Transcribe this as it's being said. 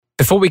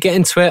Before we get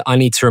into it, I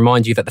need to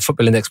remind you that the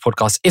Football Index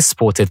podcast is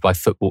supported by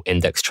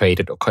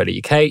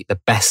footballindextrader.co.uk, the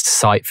best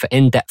site for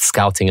in-depth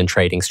scouting and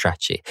trading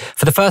strategy.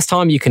 For the first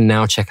time, you can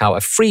now check out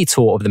a free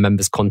tour of the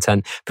members'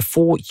 content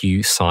before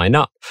you sign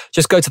up.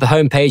 Just go to the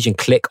homepage and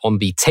click on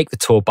the Take the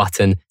Tour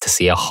button to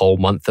see a whole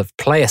month of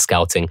player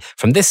scouting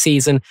from this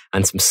season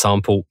and some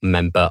sample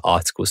member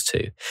articles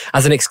too.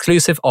 As an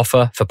exclusive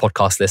offer for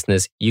podcast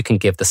listeners, you can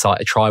give the site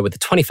a try with a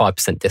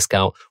 25%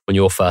 discount on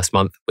your first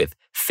month with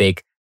FIG25.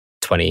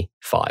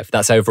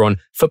 That's over on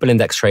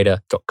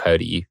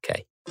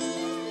footballindextrader.co.uk.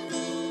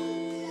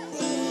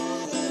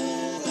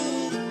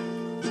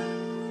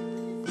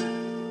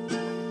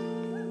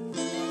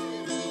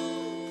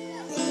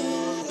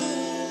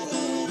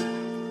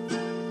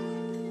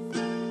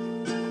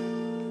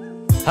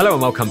 Hello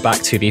and welcome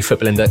back to the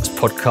Football Index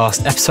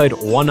podcast, episode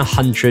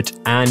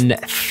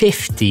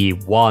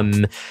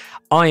 151.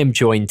 I am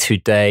joined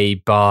today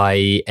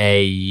by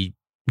a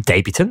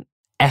debutant,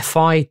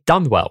 FI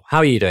Dunwell. How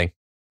are you doing?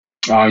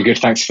 Oh, I'm good,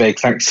 thanks, Fig.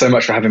 Thanks so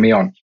much for having me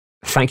on.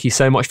 Thank you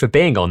so much for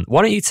being on.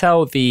 Why don't you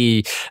tell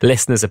the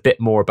listeners a bit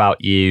more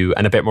about you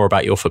and a bit more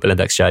about your Football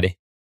Index journey?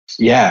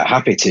 Yeah,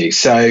 happy to.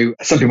 So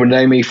some people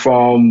know me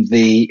from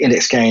the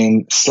Index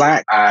Game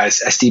Slack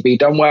as SDB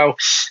Dunwell,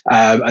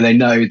 and they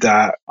know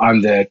that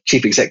I'm the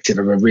chief executive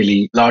of a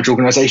really large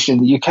organisation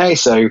in the UK.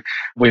 So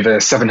with a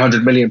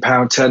 £700 million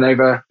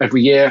turnover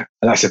every year,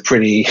 and that's a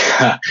pretty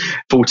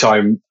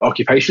full-time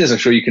occupation, as I'm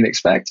sure you can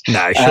expect.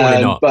 No,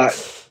 surely not.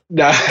 But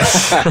no,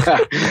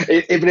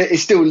 it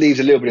still leaves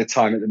a little bit of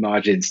time at the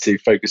margins to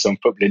focus on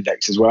Football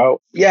Index as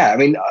well. Yeah, I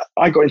mean,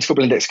 I got into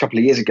Football Index a couple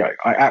of years ago.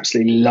 I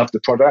absolutely love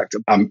the product.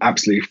 I'm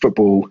absolutely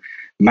football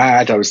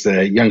mad. I was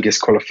the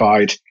youngest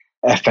qualified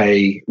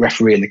FA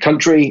referee in the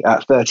country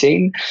at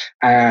 13,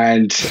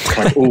 and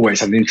I've always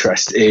had an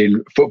interest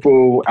in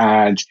football,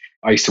 and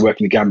I used to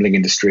work in the gambling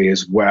industry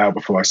as well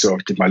before I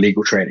sort of did my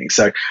legal training.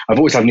 So I've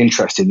always had an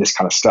interest in this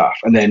kind of stuff.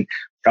 And then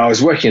I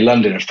was working in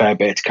London a fair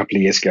bit a couple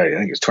of years ago. I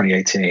think it was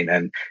 2018.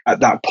 And at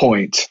that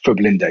point,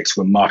 Football Index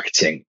were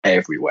marketing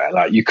everywhere.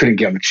 Like you couldn't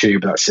get on the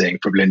tube without seeing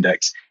Football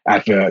Index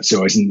adverts,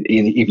 or in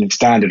the Evening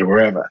Standard or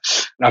wherever.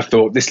 And I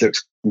thought, this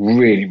looks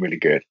really, really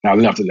good. And I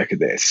love the look of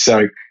this. So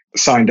I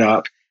signed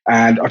up.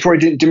 And I probably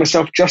didn't do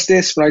myself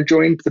justice when I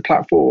joined the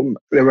platform.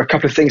 There were a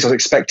couple of things I was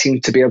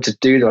expecting to be able to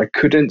do that I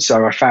couldn't.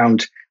 So I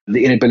found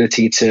the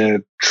inability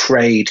to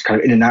trade kind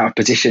of in and out of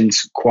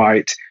positions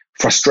quite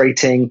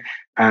frustrating,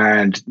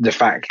 and the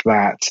fact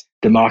that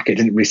the market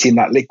didn't really seem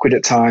that liquid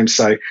at times.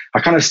 So I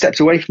kind of stepped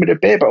away from it a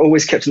bit, but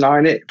always kept an eye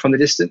on it from the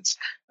distance.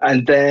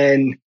 And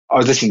then I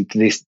was listening to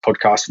this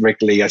podcast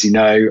regularly, as you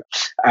know,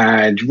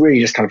 and really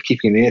just kind of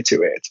keeping an ear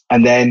to it.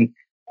 And then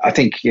I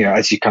think,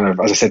 as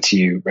I said to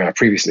you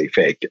previously,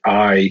 Fig,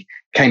 I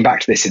came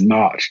back to this in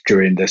March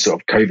during the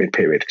sort of COVID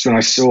period, because when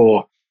I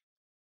saw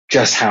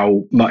just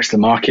how much the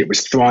market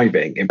was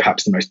thriving in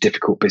perhaps the most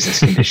difficult business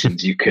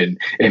conditions you can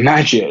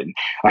imagine,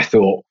 I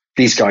thought,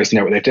 these guys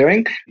know what they're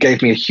doing.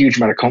 Gave me a huge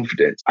amount of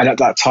confidence. And at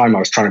that time, I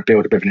was trying to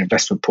build a bit of an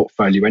investment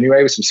portfolio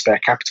anyway with some spare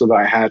capital that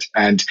I had.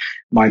 And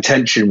my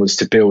intention was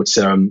to build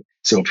some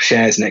sort of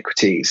shares and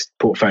equities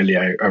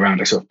portfolio around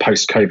a sort of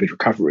post-COVID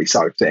recovery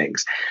side of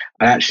things.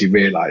 I actually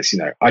realized,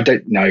 I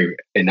don't know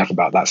enough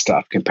about that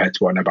stuff compared to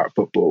what I know about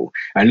football.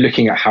 And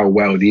looking at how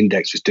well the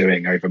index was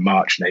doing over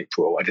March and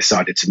April, I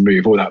decided to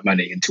move all that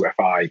money into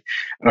FI.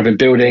 And I've been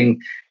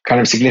building kind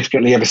of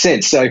significantly ever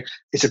since. So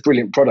it's a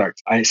brilliant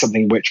product, and it's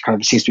something which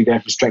kind of seems to be going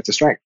from strength to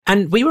strength.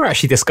 And we were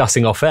actually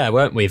discussing off air,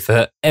 weren't we,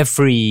 that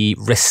every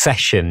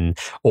recession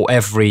or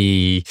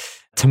every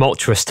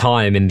tumultuous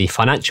time in the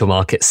financial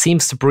market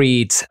seems to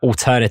breed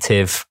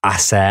alternative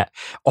asset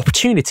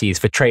opportunities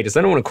for traders.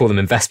 I don't want to call them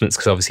investments,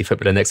 because obviously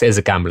Football Index is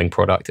a gambling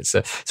product. It's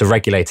a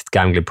regulated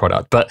gambling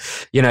product. But,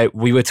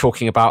 we were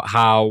talking about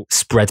how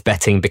spread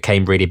betting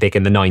became really big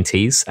in the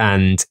 90s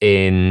and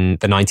in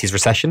the 90s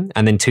recession.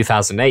 And in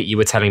 2008, you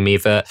were telling me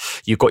that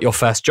you got your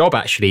first job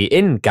actually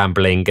in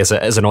gambling as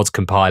an odds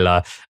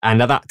compiler.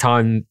 And at that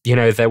time,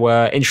 there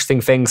were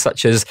interesting things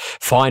such as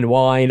fine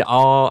wine,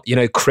 art,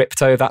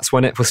 crypto. That's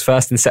when it was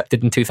first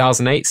incepted in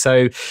 2008.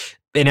 So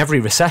in every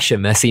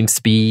recession, there seems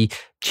to be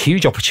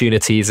huge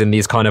opportunities in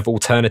these kind of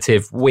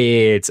alternative,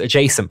 weird,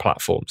 adjacent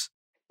platforms.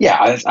 Yeah,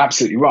 that's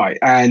absolutely right.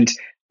 And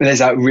there's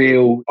that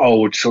real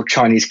old sort of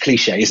Chinese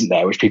cliche, isn't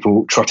there, which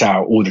people trot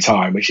out all the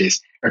time, which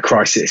is a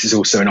crisis is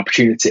also an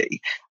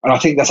opportunity. And I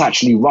think that's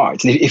actually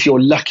right. And if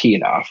you're lucky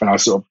enough, and I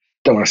sort of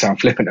don't want to sound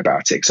flippant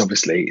about it, because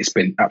obviously it's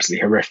been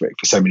absolutely horrific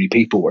for so many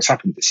people what's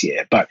happened this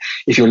year. But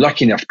if you're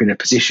lucky enough to be in a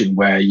position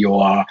where you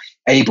are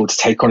able to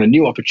take on a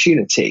new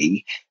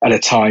opportunity at a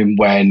time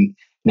when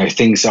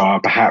things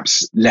are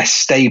perhaps less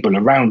stable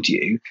around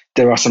you,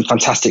 there are some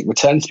fantastic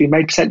returns to be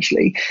made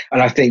potentially. And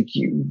I think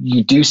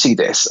you do see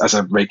this as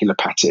a regular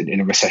pattern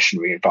in a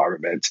recessionary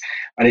environment.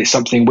 And it's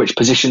something which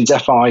positions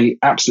FI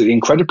absolutely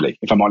incredibly,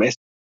 if I'm honest.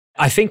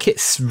 I think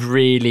it's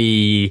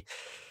really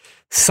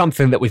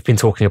something that we've been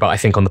talking about, I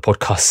think, on the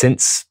podcast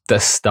since the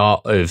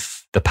start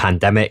of the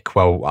pandemic.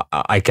 Well,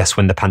 I guess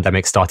when the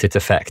pandemic started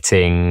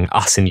affecting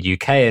us in the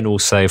UK, and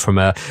also from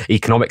an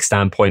economic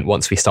standpoint,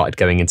 once we started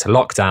going into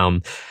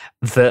lockdown,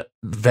 that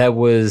there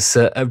was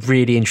a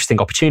really interesting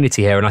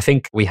opportunity here. And I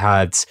think we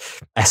had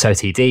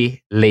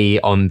SOTD, Lee,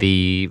 on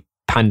the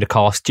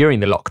Pandacast during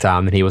the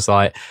lockdown, and he was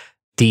like,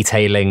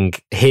 detailing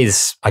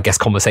his, I guess,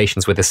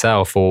 conversations with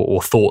himself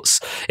or thoughts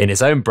in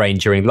his own brain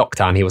during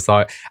lockdown. He was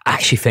like, I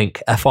actually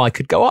think FI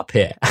could go up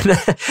here.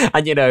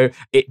 And,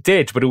 it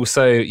did. But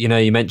also,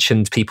 you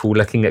mentioned people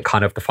looking at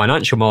kind of the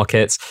financial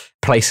markets,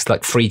 places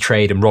like Free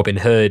Trade and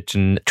Robinhood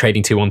and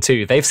Trading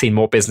 212. They've seen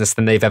more business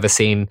than they've ever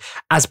seen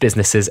as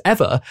businesses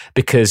ever,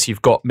 because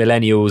you've got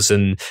millennials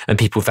and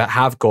people that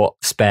have got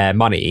spare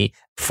money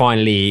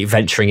finally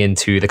venturing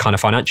into the kind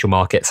of financial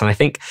markets. And I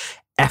think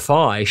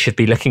FI should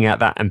be looking at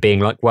that and being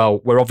like,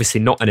 well, we're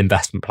obviously not an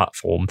investment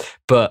platform,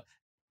 but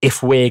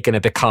if we're going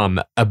to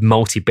become a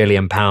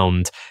multi-billion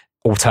pound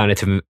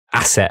alternative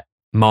asset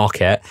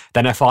market,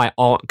 then FI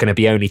aren't going to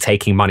be only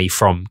taking money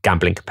from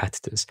gambling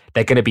competitors.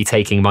 They're going to be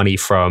taking money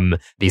from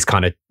these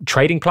kind of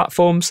trading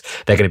platforms.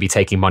 They're going to be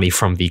taking money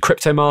from the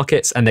crypto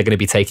markets, and they're going to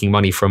be taking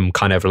money from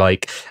kind of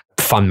like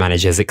fund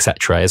managers,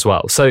 etc. as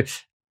well. So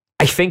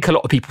I think a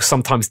lot of people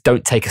sometimes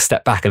don't take a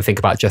step back and think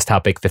about just how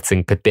big this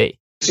thing could be.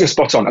 You're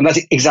spot on. And that's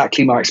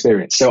exactly my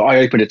experience. So I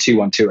opened a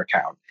 212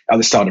 account at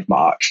the start of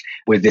March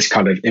with this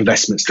kind of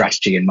investment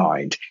strategy in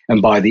mind.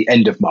 And by the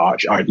end of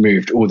March, I'd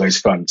moved all those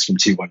funds from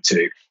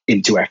 212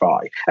 into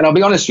FI. And I'll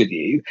be honest with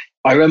you,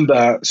 I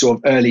remember sort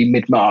of early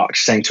mid-March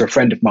saying to a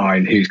friend of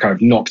mine who's kind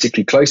of not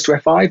particularly close to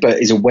FI, but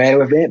is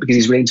aware of it because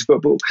he's really into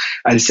football,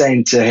 and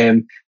saying to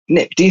him,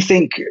 Nick, do you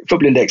think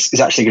Football Index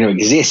is actually going to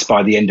exist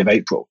by the end of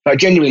April? Like,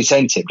 genuinely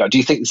saying to him, like, do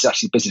you think this is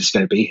actually business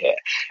going to be here?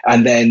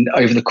 And then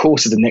over the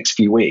course of the next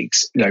few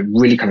weeks,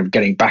 really kind of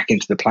getting back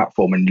into the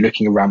platform and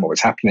looking around what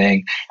was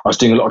happening. I was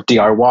doing a lot of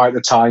DIY at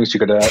the time, so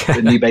we got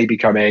a new baby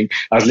coming.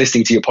 I was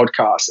listening to your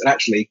podcast, and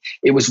actually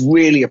it was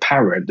really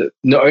apparent that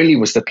not only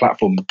was the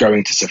platform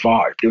going to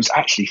survive, but it was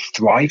actually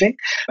thriving,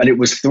 and it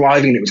was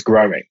thriving and it was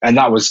growing. And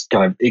that was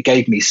it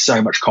gave me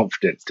so much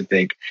confidence to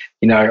think,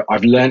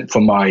 I've learned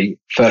from my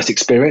first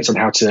experience on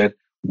how to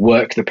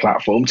work the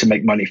platform to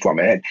make money from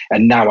it.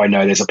 And now I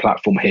know there's a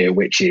platform here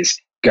which is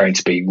going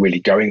to be really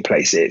going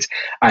places.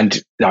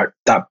 And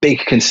that big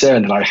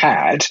concern that I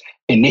had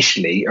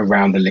initially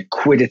around the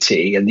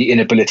liquidity and the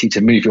inability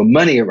to move your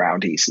money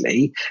around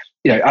easily,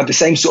 at the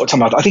same sort of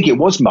time, I think it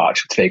was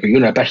March, Figure, you'll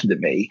know better than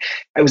me.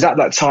 It was at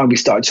that time we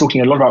started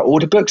talking a lot about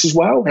order books as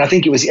well. And I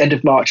think it was the end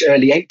of March,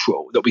 early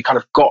April that we kind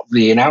of got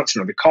the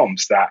announcement of the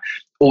comms that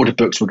order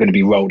books were going to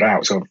be rolled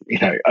out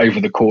over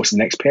the course of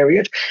the next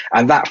period.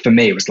 And that for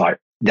me was like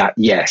that,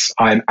 yes,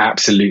 I'm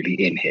absolutely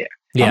in here.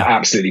 Yeah. I'm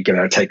absolutely going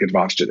to take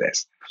advantage of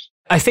this.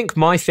 I think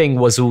my thing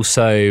was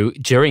also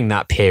during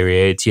that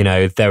period,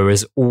 there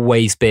has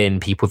always been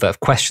people that have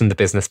questioned the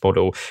business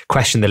model,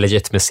 questioned the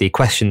legitimacy,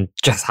 questioned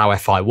just how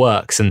FI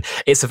works. And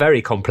it's a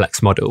very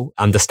complex model.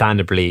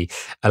 Understandably,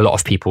 a lot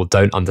of people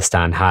don't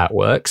understand how it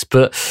works.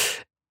 But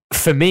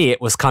for me,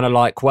 it was kind of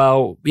like,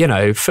 well,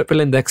 Football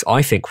Index,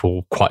 I think,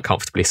 will quite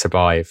comfortably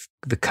survive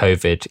the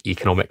COVID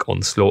economic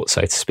onslaught, so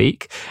to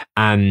speak.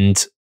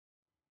 And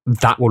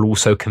that will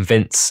also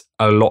convince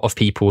a lot of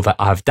people that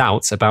have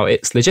doubts about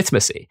its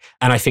legitimacy.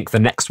 And I think the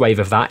next wave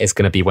of that is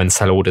going to be when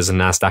sell orders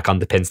and NASDAQ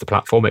underpins the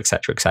platform, et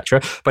cetera, et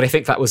cetera. But I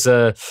think that was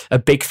a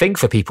big thing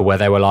for people where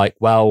they were like,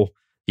 well,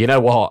 you know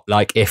what?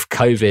 Like, if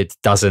COVID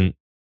doesn't,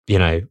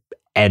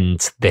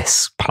 end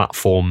this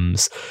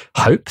platform's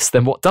hopes,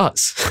 then what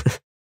does?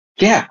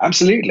 Yeah,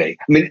 absolutely.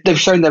 I mean, they've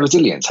shown their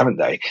resilience, haven't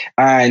they?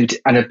 And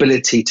an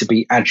ability to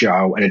be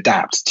agile and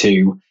adapt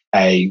to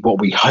what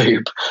we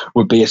hope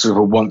would be a sort of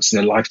a once in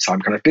a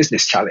lifetime kind of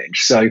business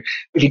challenge. So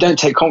if you don't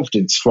take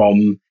confidence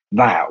from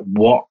that,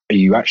 what are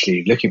you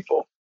actually looking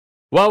for?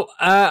 Well,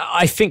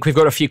 I think we've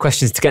got a few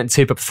questions to get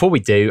into, but before we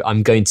do,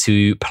 I'm going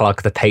to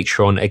plug the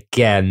Patreon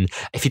again.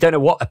 If you don't know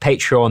what a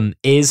Patreon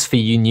is for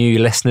you new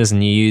listeners and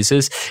new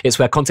users, it's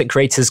where content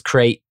creators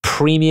create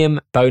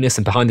premium, bonus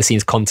and behind the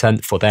scenes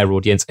content for their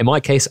audience. In my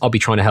case, I'll be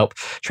trying to help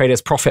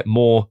traders profit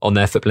more on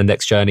their Football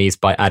Index journeys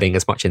by adding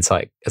as much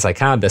insight as I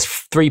can. There's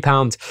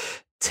 £3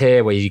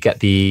 tier where you get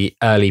the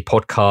early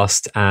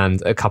podcast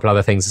and a couple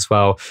other things as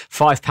well.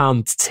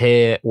 £5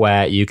 tier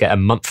where you get a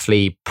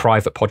monthly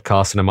private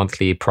podcast and a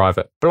monthly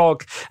private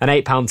blog. An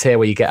 £8 tier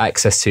where you get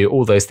access to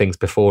all those things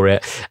before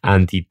it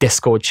and the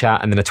Discord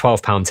chat. And then a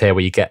 £12 tier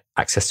where you get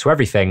access to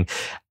everything.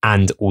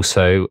 And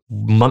also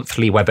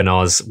monthly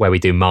webinars where we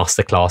do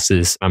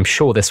masterclasses. I'm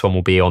sure this one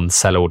will be on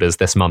sell orders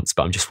this month,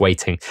 but I'm just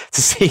waiting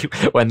to see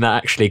when that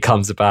actually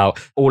comes about.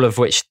 All of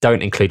which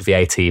don't include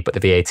VAT, but the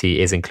VAT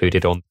is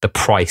included on the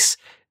price.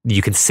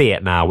 You can see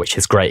it now, which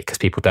is great because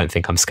people don't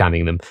think I'm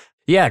scamming them.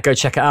 Yeah, go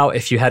check it out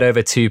if you head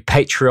over to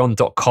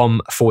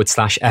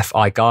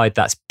patreon.com/FI guide.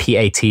 That's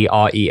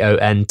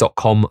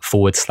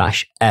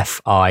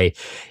patreon.com/FI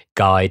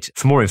guide.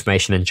 For more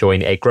information and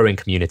join a growing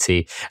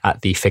community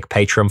at the FIG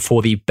Patreon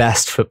for the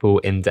best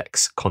football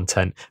index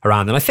content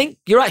around. And I think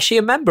you're actually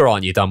a member,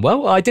 aren't you,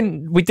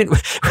 Dunwell? We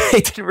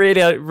didn't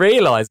really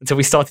realise until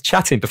we started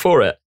chatting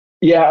before it.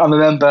 Yeah, I'm a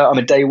member. I'm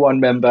a day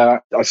one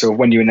member. I saw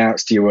when you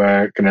announced you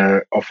were going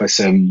to offer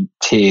some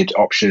tiered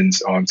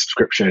options on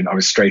subscription, I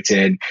was straight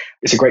in.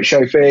 It's a great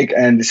show, Fig,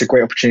 and it's a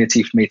great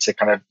opportunity for me to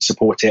kind of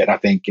support it. And I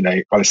think,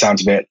 by the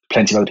sounds of it,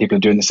 plenty of other people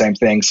are doing the same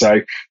thing. So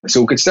it's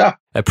all good stuff.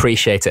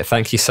 Appreciate it.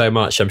 Thank you so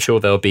much. I'm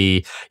sure there'll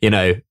be, in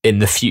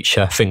the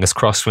future, fingers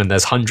crossed, when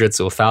there's hundreds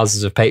or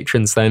thousands of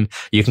patrons, then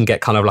you can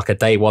get kind of like a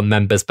day one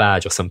members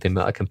badge or something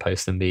that I can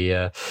post in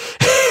the...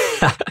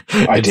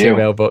 into your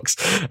mailbox.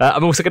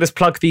 I'm also going to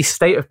plug the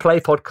State of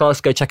Play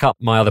podcast. Go check out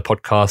my other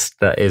podcast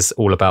that is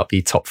all about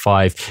the top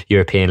 5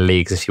 European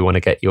leagues. If you want to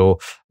get your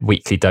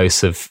weekly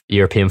dose of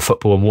European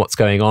football and what's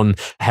going on,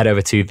 head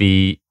over to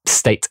the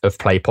State of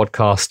Play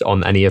podcast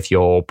on any of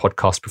your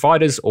podcast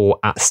providers or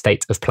at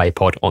State of Play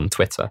Pod on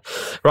Twitter.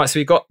 Right,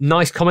 so we've got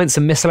nice comments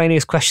and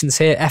miscellaneous questions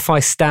here. FI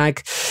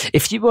Stag,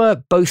 if you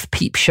were both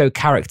Peep Show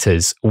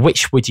characters,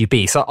 which would you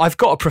be? So I've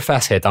got to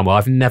profess here, Dunwell,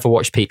 I've never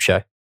watched Peep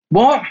Show.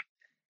 What?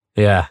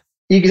 Yeah.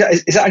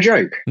 Is that a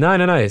joke? No.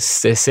 It's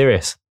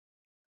serious.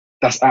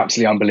 That's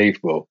absolutely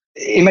unbelievable.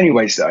 In many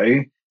ways,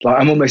 though,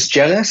 I'm almost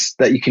jealous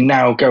that you can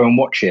now go and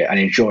watch it and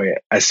enjoy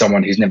it as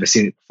someone who's never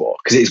seen it before,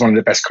 because it is one of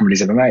the best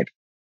comedies ever made.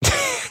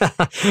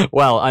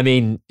 Well, I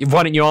mean,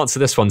 why don't you answer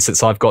this one,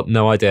 since I've got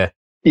no idea?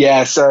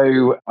 Yeah,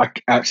 so I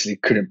actually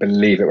couldn't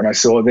believe it when I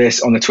saw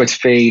this on the Twitter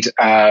feed.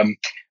 I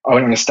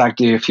went on a stag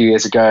do a few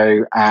years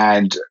ago,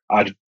 and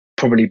I'd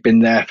probably been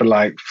there for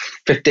like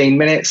 15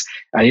 minutes.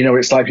 And you know what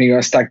it's like when you're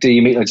on a stag do,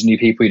 you meet loads of new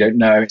people you don't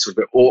know. It's a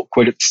bit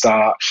awkward at the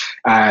start.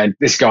 And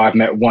this guy I've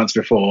met once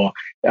before,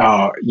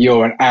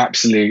 you're an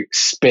absolute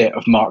spit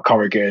of Mark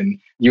Corrigan.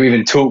 You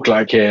even talk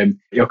like him.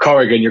 You're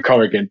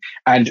Corrigan.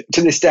 And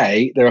to this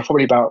day, there are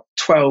probably about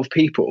 12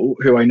 people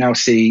who I now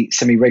see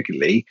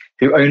semi-regularly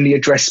who only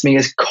address me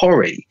as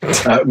Corrie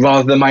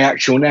rather than my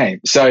actual name.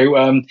 So,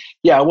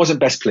 I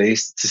wasn't best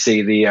pleased to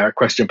see the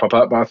question pop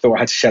up, but I thought I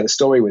had to share the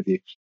story with you.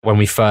 When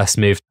we first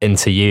moved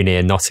into uni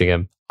in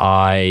Nottingham,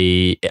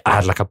 I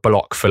had like a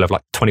block full of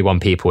like 21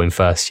 people in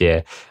first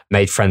year,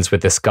 made friends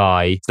with this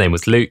guy. His name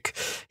was Luke.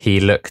 He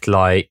looked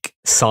like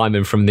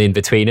Simon from The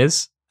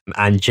Inbetweeners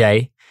and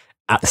Jay.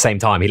 At the same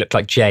time, he looked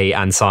like Jay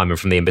and Simon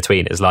from The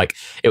Inbetweeners. Like,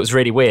 it was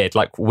really weird.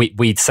 Like,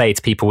 we'd say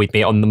to people we'd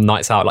meet on the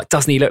nights out, like,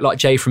 doesn't he look like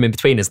Jay from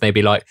Inbetweeners? And they'd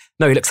be like,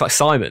 no, he looks like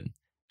Simon.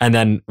 And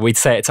then we'd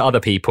say it to other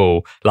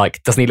people,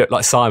 like, doesn't he look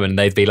like Simon? And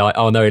they'd be like,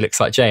 oh, no, he looks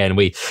like Jay. And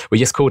we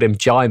just called him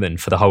Jaiman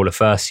for the whole of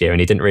first year, and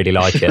he didn't really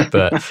like it.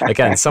 But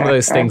again, some of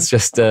those things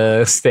just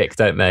stick,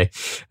 don't they?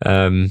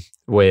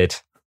 Weird.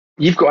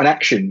 You've got an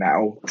action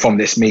now from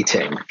this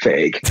meeting,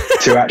 Fig,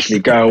 to actually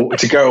go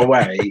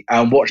away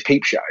and watch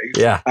Peep Show,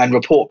 and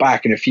report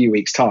back in a few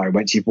weeks' time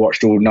once you've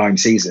watched all 9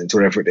 seasons,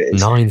 whatever it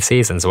is. 9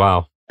 seasons,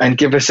 wow. And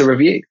give us a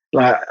review.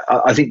 Like,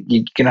 I think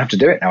you're going to have to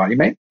do it now, aren't you,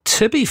 mate?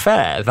 To be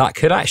fair, that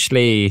could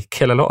actually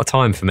kill a lot of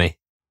time for me.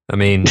 I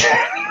mean,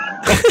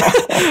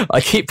 I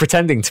keep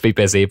pretending to be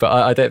busy, but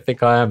I don't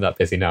think I am that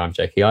busy now. I'm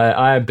joking.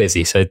 I am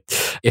busy. So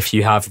if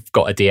you have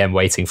got a DM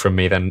waiting from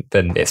me, then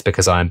it's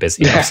because I am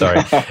busy. I'm sorry.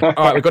 All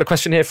right, we've got a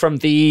question here from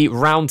the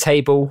Round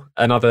Table,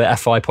 another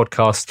FI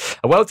podcast.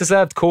 A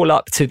well-deserved call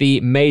up to the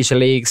major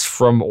leagues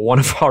from one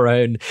of our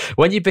own.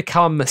 When you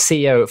become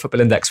CEO at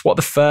Football Index, what are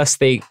the first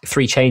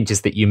 3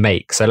 changes that you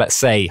make? So let's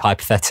say,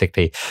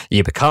 hypothetically,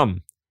 you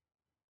become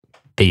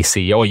the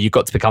CEO, or you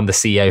got to become the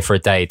CEO for a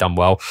day,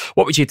 Dunwell.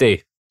 What would you do?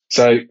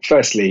 So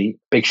firstly,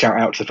 big shout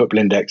out to the Football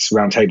Index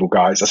Roundtable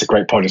guys. That's a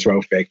great pod as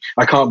well, Fig.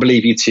 I can't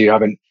believe you two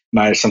haven't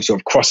managed some sort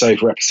of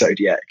crossover episode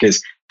yet,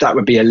 because that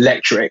would be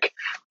electric.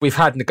 We've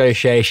had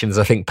negotiations.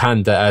 I think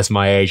Panda, as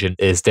my agent,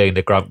 is doing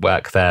the grunt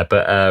work there.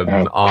 But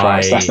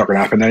Christ, that's not going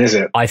to happen then, is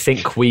it? I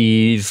think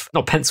we've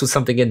not penciled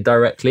something in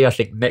directly. I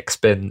think Nick's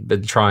been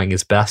trying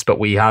his best, but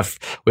we have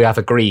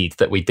agreed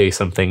that we do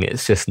something.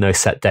 It's just no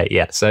set date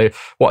yet. So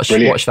watch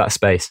that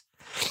space.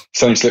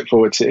 Something to look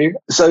forward to.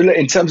 So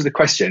in terms of the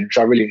question, which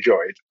I really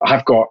enjoyed, I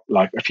have got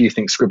like a few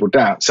things scribbled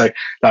down. So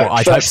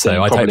I'd hope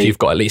so. I'd hope you've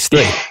got at least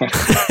 3.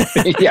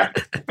 Yeah.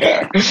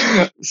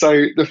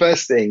 So the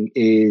first thing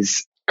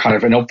is kind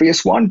of an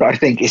obvious one, but I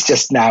think it's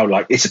just now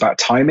like it's about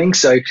timing.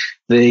 So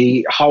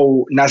the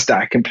whole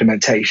NASDAQ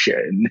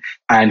implementation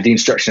and the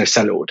instruction of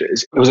sell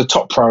orders, it was a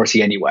top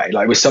priority anyway.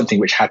 Like, it was something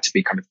which had to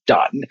be kind of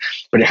done,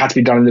 but it had to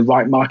be done in the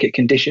right market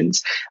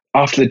conditions.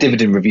 After the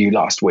dividend review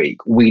last week,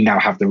 we now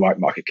have the right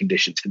market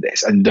conditions for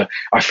this. And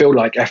I feel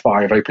like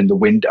FI have opened the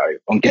window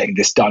on getting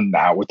this done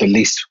now with the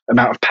least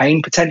amount of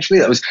pain, potentially.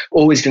 That was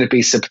always going to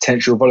be some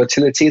potential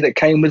volatility that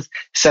came with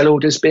sell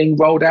orders being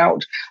rolled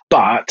out.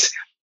 But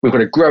we've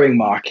got a growing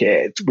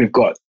market. We've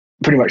got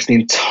pretty much the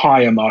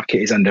entire market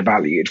is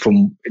undervalued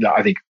from,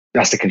 I think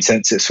that's the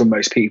consensus for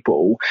most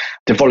people.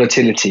 The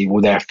volatility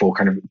will therefore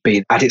kind of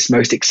be at its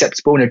most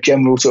acceptable in a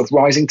general sort of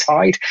rising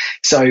tide.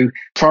 So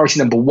priority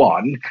number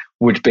 1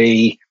 would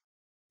be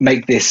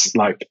make this,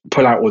 like,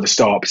 pull out all the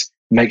stops,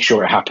 make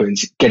sure it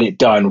happens, get it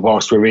done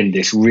whilst we're in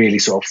this really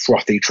sort of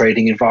frothy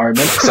trading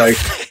environment. So,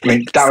 I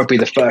mean, that would be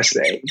the first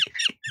thing.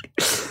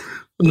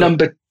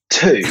 Number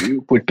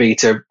two would be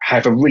to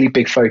have a really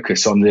big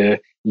focus on the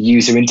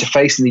user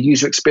interface and the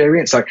user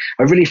experience. Like,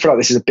 I really feel like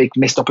this is a big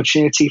missed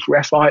opportunity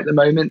for FI at the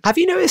moment. Have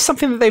you noticed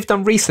something that they've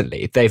done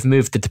recently? They've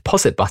moved the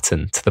deposit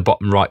button to the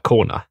bottom right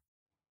corner.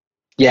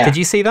 Yeah. Did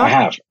you see that? I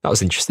have. That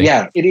was interesting.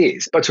 Yeah, it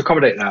is. But to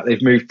accommodate that,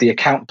 they've moved the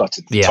account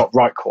button to the top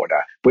right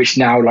corner, which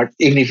now, like,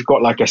 even if you've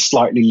got like a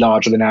slightly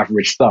larger than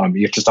average thumb,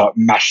 you have to start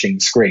mashing the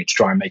screen to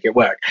try and make it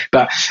work.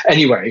 But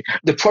anyway,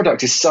 the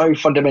product is so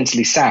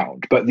fundamentally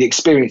sound, but the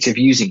experience of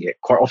using it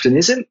quite often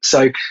isn't.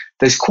 So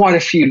there's quite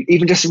a few,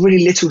 even just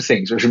really little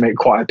things, which will make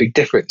quite a big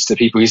difference to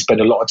people who spend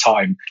a lot of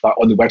time like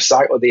on the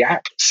website or the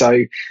app.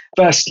 So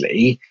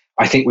firstly,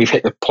 I think we've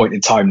hit the point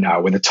in time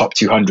now where the top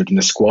 200 in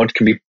the squad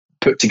can be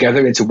put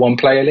together into one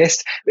player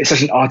list. It's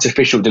such an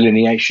artificial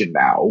delineation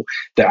now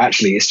that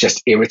actually it's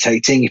just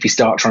irritating if you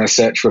start trying to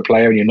search for a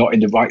player and you're not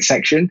in the right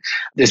section.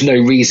 There's no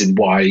reason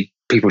why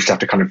people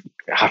should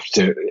have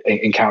to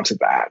encounter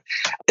that.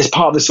 As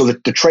part of the sort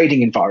of the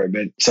trading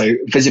environment, so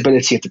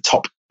visibility of the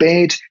top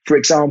bid, for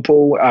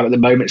example, at the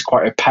moment it's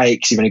quite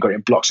opaque. So you've only got it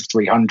in blocks of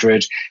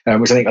 300,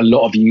 which I think a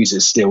lot of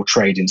users still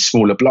trade in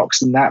smaller blocks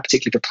than that,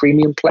 particularly for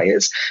premium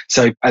players.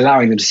 So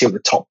allowing them to see what the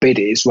top bid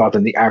is rather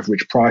than the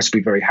average price would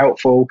be very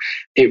helpful.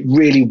 It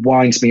really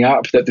winds me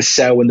up that the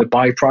sell and the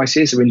buy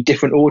prices are in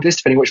different orders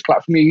depending on which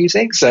platform you're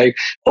using. So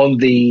on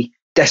the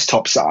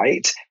desktop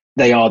side,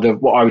 they are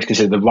what I would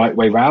consider the right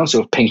way round,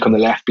 sort of pink on the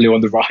left, blue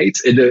on the right,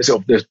 in the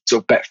sort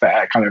of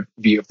Betfair kind of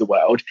view of the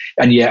world.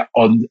 And yet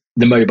on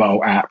the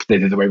mobile app, they're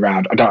the other way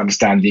around. I don't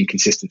understand the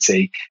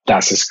inconsistency.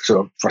 That's just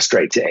sort of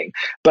frustrating.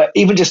 But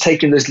even just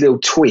taking those little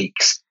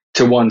tweaks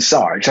to one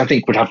side, which I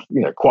think would have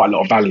quite a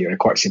lot of value and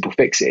quite simple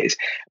fixes,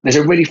 there's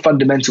a really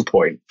fundamental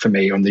point for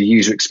me on the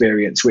user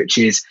experience, which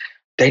is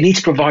they need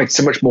to provide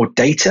so much more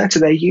data to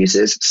their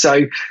users. So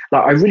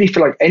like, I really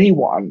feel like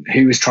anyone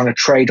who is trying to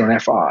trade on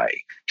FI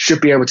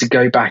should be able to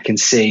go back and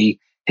see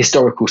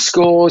historical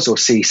scores or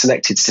see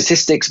selected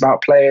statistics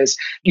about players.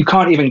 You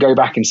can't even go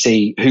back and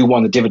see who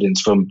won the dividends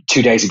from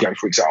 2 days ago,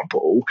 for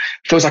example.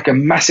 It feels like a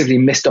massively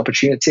missed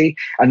opportunity.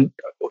 And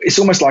it's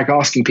almost like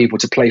asking people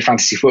to play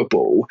fantasy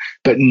football,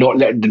 but not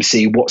letting them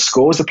see what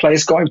scores the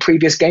players got in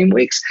previous game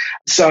weeks.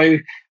 So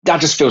that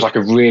just feels like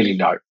a really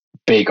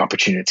big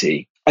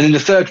opportunity. And then the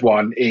third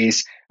one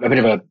is a bit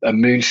of a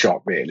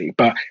moonshot, really.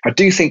 But I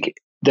do think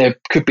there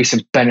could be some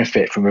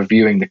benefit from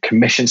reviewing the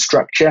commission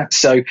structure.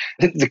 So I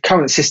think the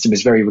current system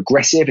is very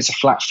regressive. It's a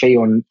flat fee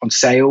on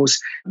sales,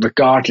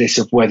 regardless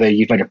of whether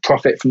you've made a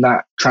profit from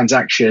that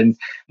transaction.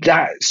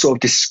 That sort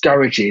of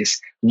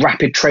discourages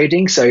rapid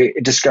trading. So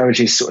it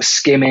discourages sort of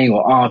skimming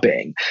or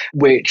arbing,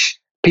 which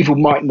people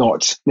might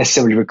not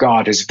necessarily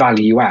regard as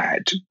value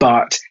add,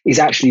 but is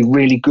actually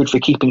really good for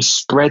keeping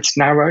spreads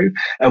narrow.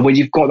 And when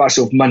you've got that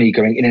sort of money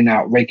going in and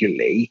out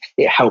regularly,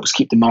 it helps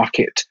keep the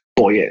market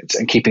buoyant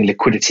and keeping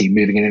liquidity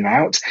moving in and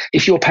out.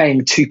 If you're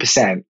paying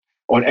 2%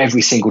 on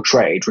every single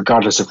trade,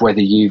 regardless of whether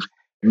you've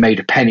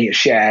made a penny a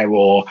share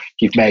or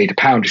you've made a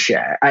pound a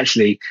share,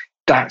 actually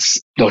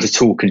that's not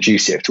at all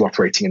conducive to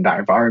operating in that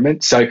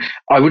environment. So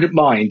I wouldn't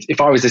mind,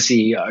 if I was the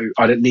CEO,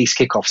 I'd at least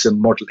kick off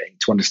some modeling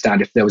to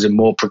understand if there was a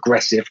more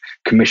progressive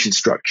commission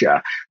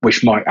structure,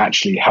 which might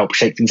actually help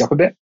shake things up a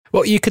bit.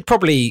 Well, you could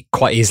probably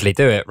quite easily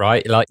do it,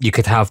 right? Like you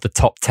could have the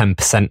top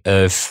 10%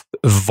 of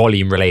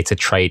volume related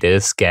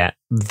traders get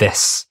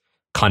this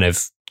kind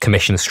of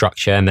commission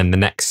structure, and then the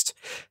next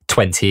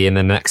 20 and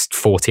the next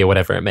 40 or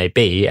whatever it may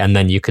be. And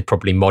then you could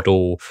probably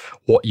model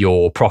what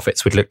your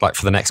profits would look like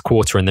for the next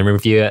quarter and then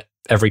review it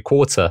every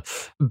quarter.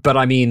 But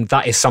I mean,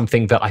 that is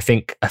something that I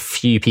think a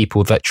few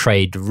people that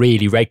trade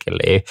really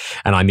regularly,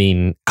 and I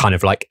mean kind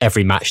of like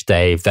every match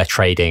day, they're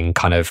trading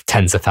kind of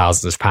tens of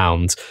thousands of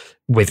pounds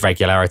with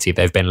regularity.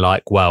 They've been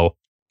like, well,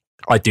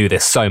 I do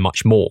this so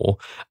much more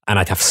and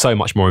I'd have so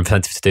much more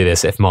incentive to do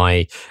this if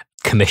my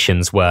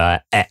commissions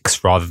were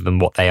X rather than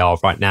what they are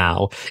right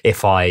now,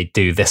 if I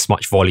do this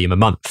much volume a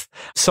month.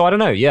 So I don't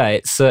know. Yeah,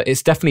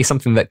 it's definitely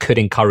something that could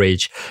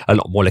encourage a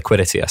lot more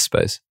liquidity, I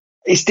suppose.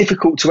 It's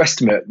difficult to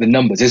estimate the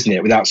numbers, isn't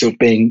it, without sort of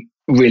being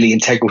really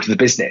integral to the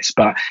business.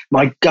 But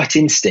my gut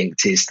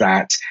instinct is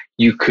that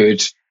you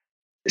could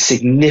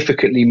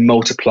significantly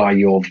multiply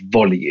your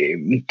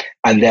volume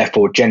and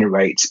therefore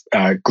generate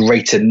a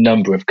greater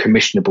number of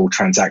commissionable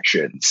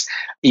transactions,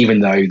 even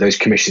though those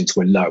commissions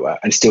were lower,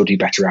 and still do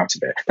better out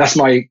of it. That's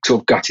my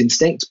sort of gut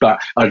instinct, but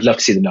I'd love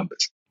to see the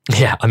numbers.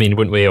 Yeah, I mean,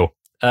 wouldn't we all?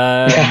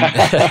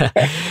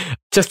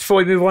 Just before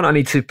we move on, I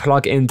need to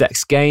plug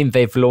Index Gain.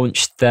 They've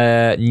launched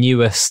their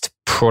newest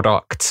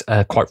product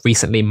quite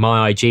recently,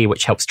 MyIG,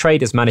 which helps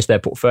traders manage their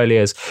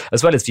portfolios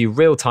as well as view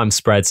real-time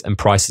spreads and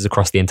prices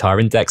across the entire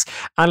index,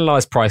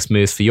 analyze price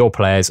moves for your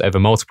players over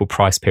multiple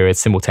price periods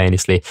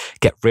simultaneously,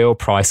 get real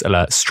price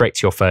alerts straight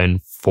to your phone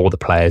for the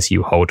players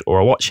you hold or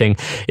are watching.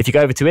 If you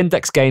go over to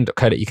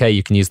indexgain.co.uk,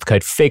 you can use the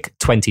code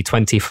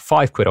FIG2020 for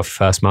 £5 off your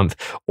first month,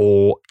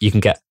 or you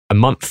can get a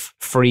month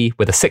free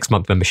with a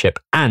 6-month membership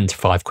and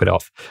 £5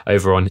 off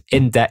over on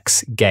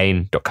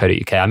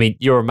indexgain.co.uk. I mean,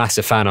 you're a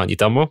massive fan, aren't you,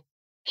 Dunwell?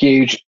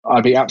 Huge.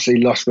 I'd be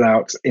absolutely lost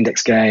without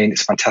Index Gain.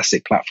 It's a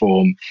fantastic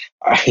platform.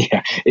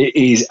 Yeah, it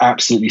is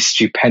absolutely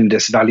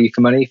stupendous value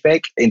for money,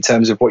 Vic, in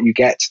terms of what you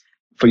get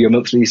for your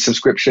monthly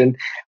subscription.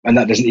 And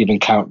that doesn't even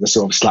count the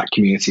sort of Slack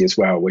community as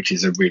well, which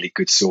is a really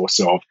good source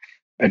of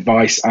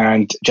advice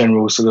and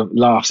general sort of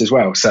laughs as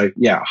well. So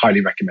yeah,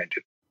 highly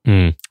recommended.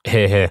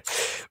 Here.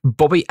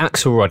 Bobby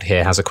Axelrod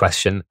here has a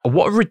question.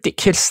 What a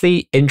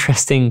ridiculously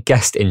interesting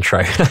guest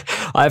intro.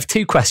 I have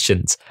 2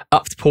 questions.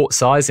 Up to port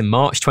size in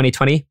March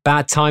 2020,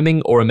 bad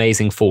timing or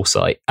amazing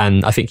foresight?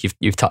 And I think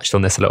you've touched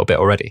on this a little bit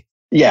already.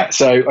 Yeah,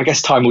 so I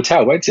guess time will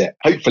tell, won't it?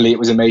 Hopefully it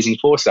was amazing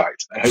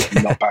foresight and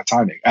hopefully not bad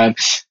timing.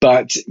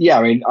 But yeah,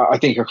 I mean, I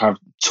think I kind of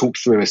talked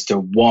through as to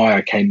why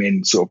I came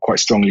in sort of quite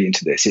strongly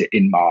into this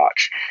in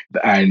March.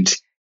 And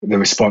the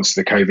response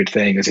to the COVID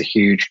thing is a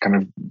huge kind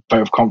of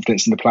vote of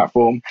confidence in the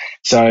platform.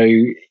 So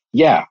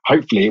yeah,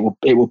 hopefully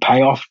it will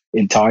pay off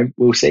in time.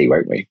 We'll see,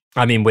 won't we?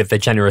 I mean, with the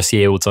generous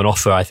yields on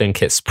offer, I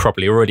think it's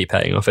probably already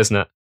paying off, isn't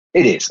it?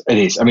 It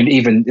is. I mean,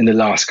 even in the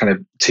last kind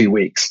of 2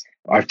 weeks,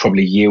 I've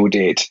probably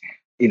yielded,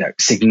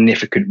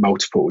 significant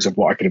multiples of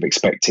what I could have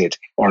expected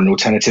on an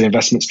alternative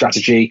investment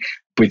strategy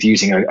with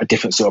using a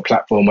different sort of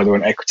platform, whether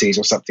on equities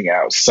or something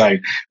else. So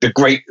the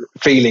great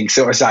feeling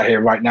sort of sat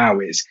here right now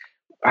is,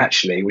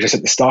 actually, we're just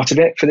at the start of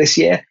it for this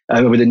year.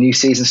 With the new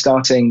season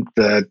starting,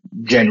 the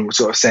general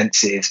sort of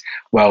sense is,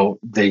 well,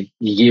 the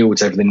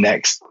yields over the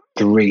next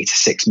 3 to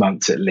 6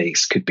 months at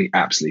least could be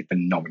absolutely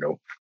phenomenal.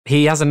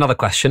 He has another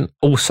question.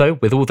 Also,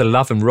 with all the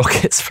love and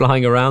rockets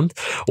flying around,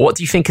 what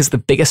do you think is the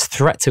biggest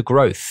threat to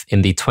growth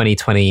in the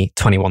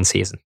 2020-21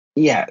 season?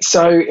 Yeah,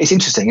 so it's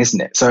interesting, isn't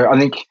it? So I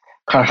think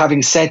kind of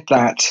having said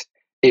that,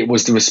 it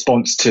was the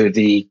response to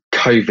the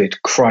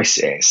COVID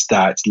crisis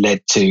that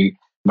led to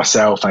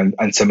myself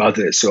and some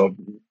others sort of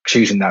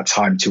choosing that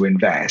time to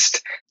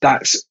invest.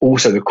 That's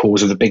also the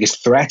cause of the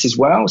biggest threat as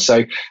well.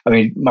 So, I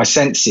mean, my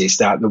sense is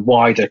that the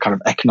wider kind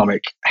of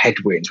economic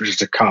headwinds, which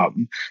are to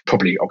come,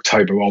 probably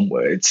October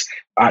onwards,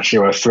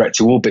 actually are a threat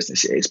to all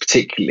businesses,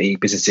 particularly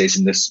businesses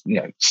in this,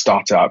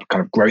 startup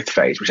kind of growth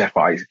phase, which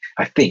FI,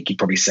 I think you'd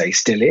probably say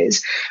still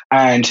is.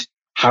 And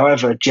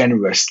however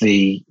generous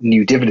the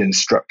new dividend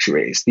structure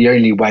is, the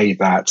only way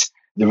that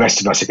the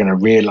rest of us are going to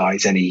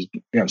realize any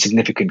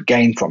significant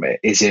gain from it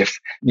is if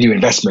new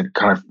investment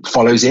kind of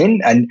follows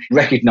in and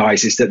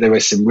recognizes that there are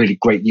some really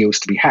great yields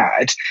to be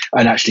had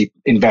and actually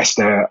invest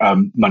their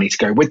money to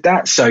go with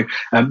that. So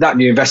that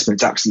new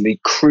investment is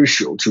absolutely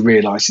crucial to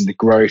realizing the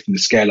growth and the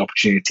scale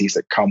opportunities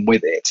that come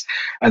with it.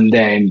 And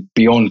then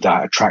beyond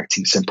that,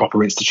 attracting some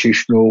proper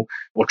institutional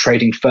or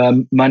trading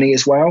firm money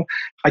as well.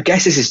 I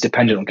guess this is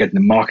dependent on getting the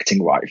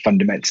marketing right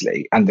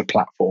fundamentally and the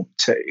platform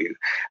too.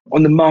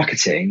 On the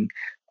marketing,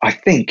 I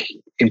think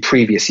in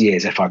previous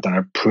years, if I've done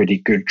a pretty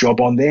good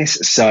job on this,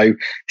 so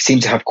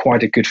seem to have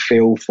quite a good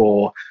feel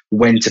for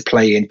when to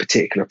play in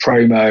particular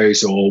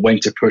promos or when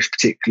to push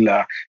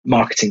particular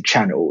marketing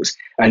channels.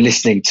 And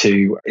listening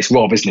to, it's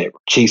Rob, isn't it,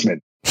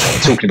 Cheeseman,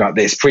 talking about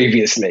this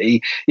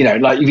previously,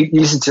 like you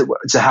listen to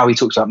how he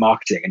talks about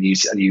marketing and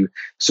you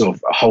sort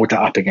of hold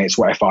that up against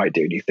what FI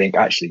do and you think,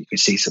 actually, you can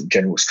see some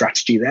general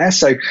strategy there.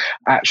 So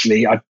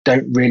actually, I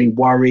don't really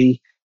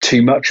worry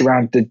too much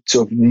around the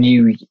sort of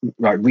new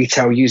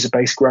retail user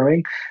base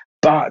growing.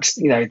 But,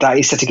 that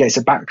is set against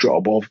a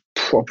backdrop of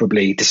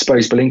probably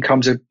disposable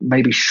incomes are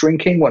maybe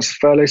shrinking once the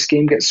furlough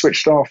scheme gets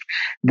switched off.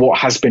 What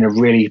has been a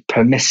really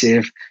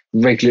permissive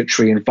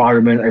regulatory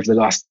environment over the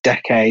last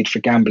decade for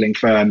gambling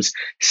firms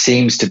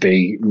seems to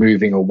be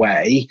moving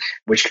away,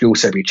 which could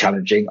also be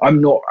challenging.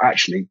 I'm not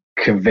actually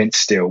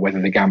convinced still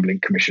whether the Gambling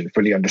Commission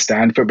fully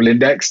understand Football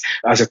Index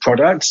as a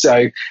product.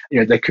 So,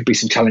 there could be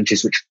some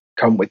challenges which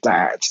come with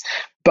that.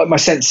 But my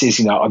sense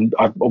is,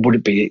 I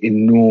wouldn't be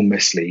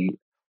enormously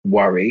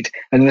worried.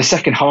 And then the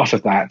second half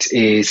of that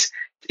is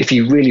if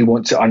you really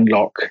want to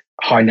unlock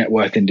high net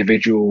worth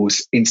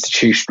individuals,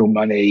 institutional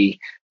money,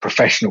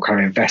 professional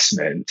kind of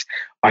investment,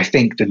 I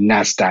think the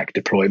NASDAQ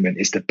deployment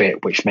is the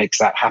bit which makes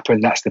that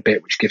happen. That's the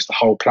bit which gives the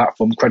whole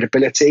platform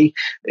credibility.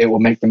 It will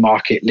make the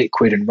market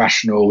liquid and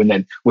rational, and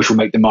then which will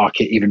make the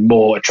market even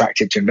more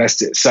attractive to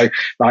investors. So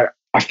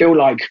I feel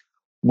like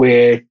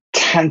we're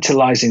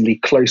tantalizingly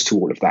close to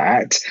all of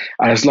that.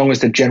 And as long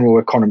as the general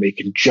economy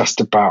can just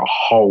about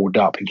hold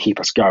up and keep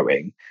us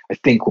going, I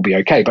think we'll be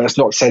okay. But that's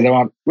not to say there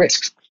aren't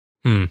risks.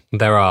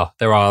 There are,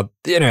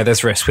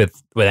 there's risk with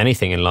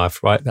anything in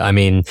life, right? I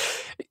mean,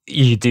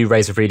 you do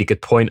raise a really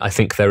good point. I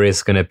think there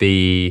is going to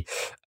be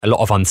a lot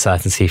of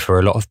uncertainty for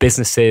a lot of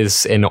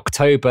businesses in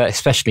October,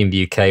 especially in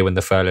the UK when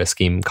the furlough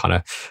scheme kind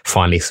of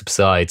finally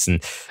subsides.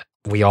 And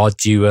we are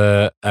due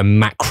a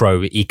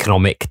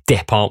macroeconomic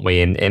dip, aren't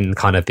we, in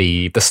kind of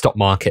the stock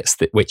markets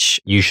which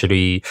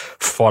usually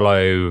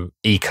follow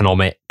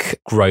economic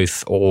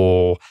growth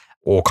or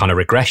or kind of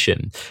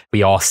regression.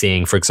 We are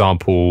seeing, for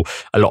example,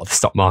 a lot of the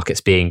stock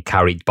markets being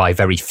carried by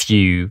very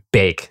few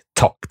big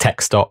top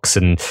tech stocks,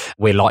 and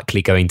we're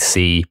likely going to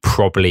see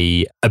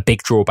probably a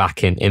big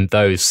drawback in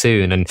those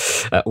soon. And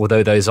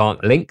although those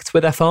aren't linked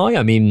with FI,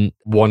 I mean,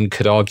 one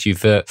could argue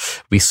that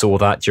we saw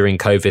that during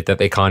COVID, that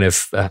they kind of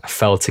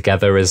fell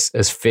together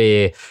as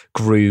fear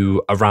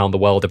grew around the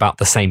world about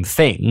the same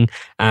thing.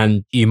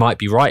 And you might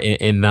be right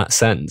in that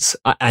sense.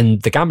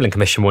 And the Gambling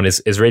Commission one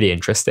is really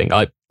interesting.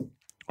 I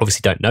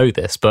obviously don't know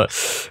this, but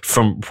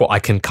from what I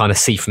can kind of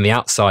see from the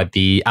outside,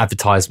 the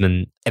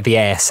advertisement, the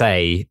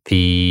ASA,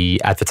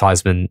 the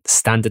advertisement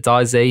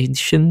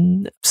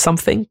standardization,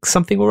 something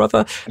or other.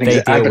 I think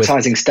it's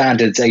Advertising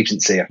Standards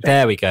Agency. I think.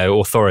 There we go,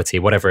 authority,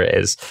 whatever it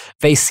is.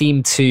 They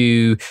seem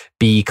to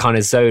be kind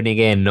of zoning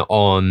in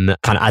on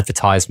kind of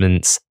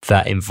advertisements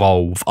that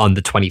involve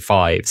under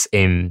 25s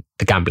in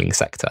the gambling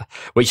sector,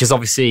 which is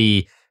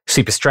obviously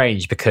super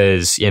strange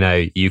because, you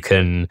know, you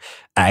can,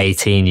 at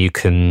 18, you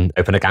can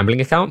open a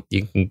gambling account,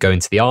 you can go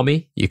into the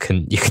army, you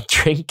can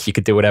drink, you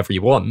can do whatever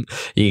you want,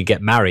 you can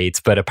get married,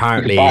 but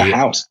apparently... You can buy a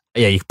house.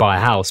 Yeah, you can buy a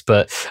house,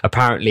 but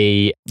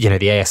apparently, you know,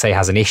 the ASA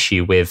has an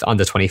issue with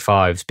under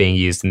 25s being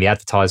used in the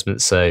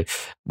advertisements. So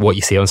what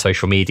you see on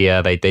social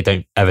media, they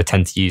don't ever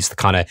tend to use the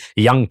kind of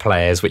young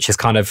players, which is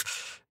kind of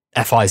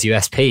FI's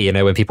USP. You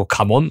know, when people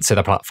come onto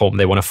the platform,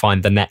 they want to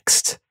find the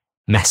next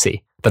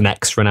Messi, the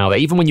next Ronaldo.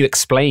 Even when you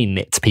explain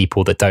it to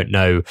people that don't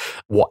know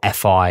what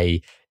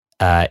FI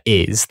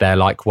is, they're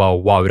like,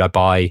 well, why would I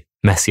buy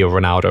Messi or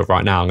Ronaldo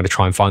right now? I'm going to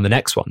try and find the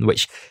next one,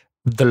 which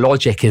the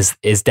logic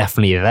is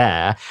definitely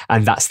there.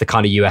 And that's the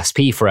kind of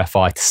USP for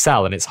FI to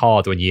sell. And it's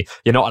hard when you're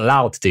not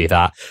allowed to do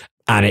that.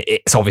 And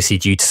it's obviously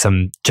due to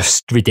some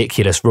just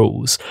ridiculous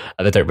rules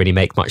that don't really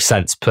make much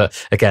sense.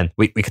 But again,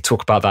 we could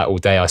talk about that all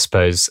day, I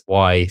suppose,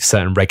 why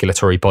certain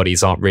regulatory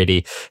bodies aren't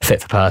really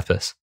fit for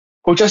purpose.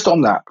 Well, just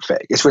on that,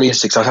 Vic, it's really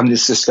interesting. So I was having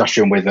this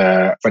discussion with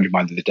a friend of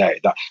mine the other day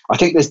that I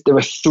think there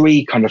are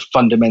three kind of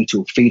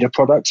fundamental feeder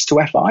products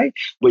to FI,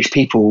 which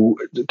people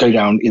go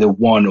down either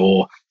one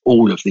or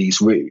all of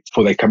these routes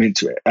before they come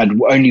into it. And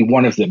only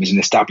one of them is an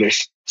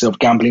established sort of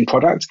gambling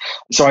product.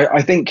 So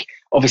I think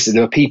obviously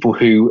there are people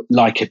who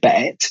like a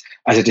bet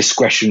as a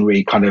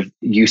discretionary kind of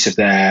use of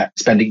their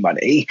spending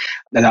money.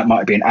 And that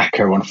might be an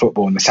acca on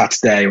football on the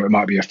Saturday, or it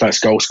might be a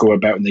first goal scorer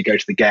bet when they go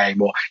to the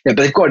game, or but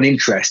they've got an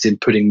interest in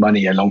putting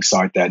money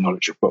alongside their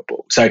knowledge of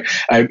football. So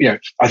I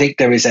think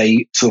there is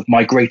a sort of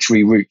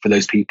migratory route for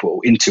those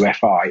people into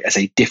FI as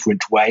a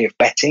different way of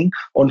betting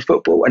on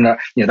football, and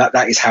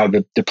that is how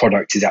the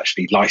product is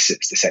actually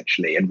licensed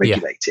essentially and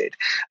regulated.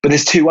 Yeah. But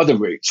there's two other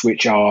routes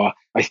which are,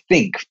 I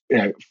think,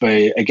 for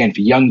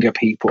younger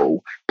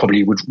people,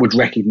 probably would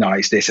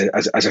recognize this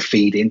as a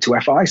feed into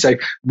FI. So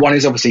one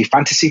is obviously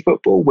fantasy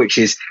football, which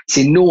is it's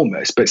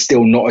enormous, but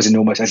still not as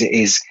enormous as it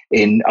is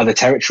in other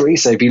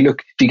territories. So if you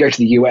go to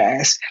the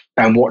US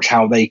and watch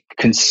how they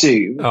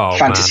consume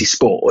fantasy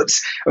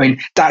sports, I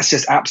mean, that's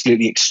just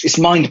absolutely, it's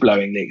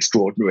mind-blowingly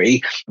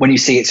extraordinary when you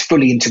see it's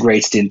fully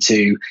integrated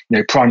into,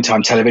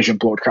 primetime television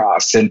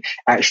broadcasts. And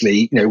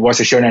actually, once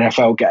they show an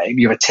NFL game,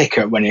 you have a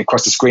ticker running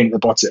across the screen at the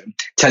bottom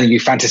telling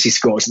you fantasy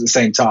scores at the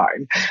same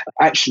time.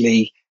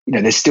 Actually,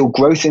 there's still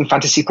growth in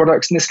fantasy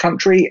products in this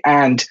country,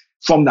 and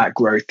from that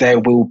growth, there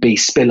will be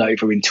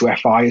spillover into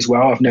FI as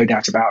well. I've no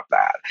doubt about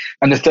that.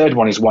 And the third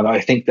one is one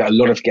I think that a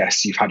lot of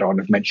guests you've had on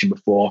have mentioned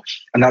before,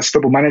 and that's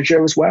Football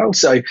Manager as well.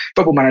 So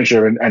Football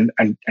Manager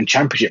and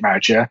Championship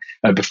Manager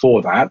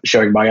before that,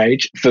 showing my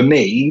age, for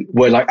me,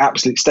 were like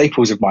absolute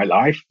staples of my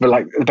life for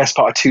like the best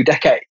part of 2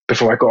 decades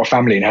before I got a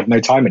family and had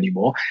no time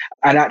anymore.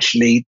 And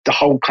actually, the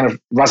whole kind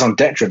of raison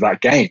d'etre of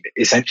that game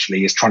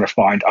essentially is trying to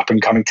find up and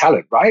coming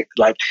talent, right?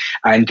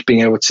 And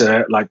being able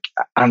to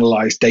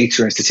analyze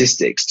data and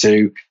statistics to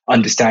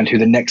understand who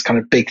the next kind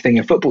of big thing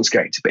in football is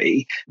going to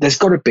be. There's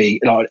got to be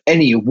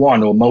any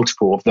one or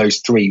multiple of those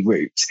three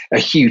routes, a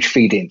huge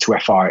feed into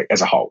FI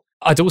as a whole.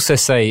 I'd also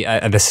say,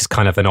 and this is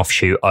kind of an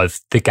offshoot of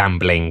the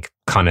gambling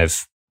kind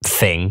of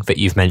thing that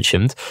you've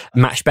mentioned,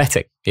 match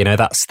betting.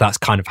 That's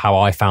kind of how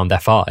I found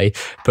FI.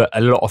 But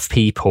a lot of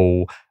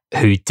people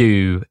who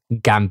do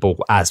gamble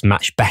as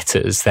match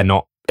bettors, they're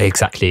not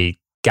exactly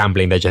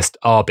gambling, they're just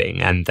arbing,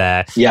 and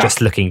they're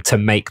just looking to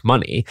make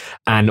money.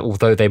 And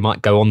although they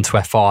might go on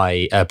to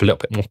FI a little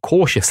bit more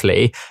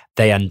cautiously,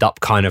 they end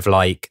up kind of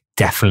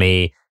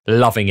definitely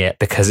loving it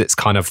because it's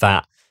kind of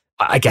that,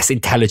 I guess,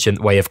 intelligent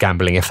way of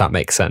gambling, if that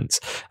makes sense.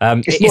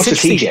 It's more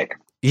strategic.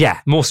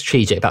 Yeah, more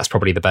strategic. That's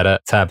probably the better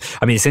term.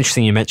 I mean, it's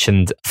interesting you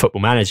mentioned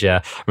Football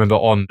Manager. I remember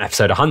on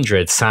episode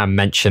 100, Sam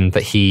mentioned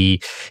that he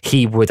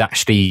would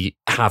actually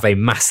have a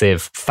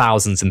massive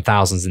thousands and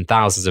thousands and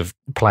thousands of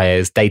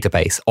players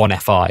database on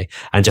FI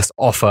and just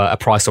offer a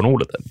price on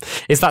all of them.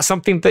 Is that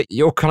something that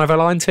you're kind of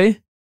aligned to?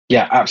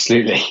 Yeah,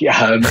 absolutely.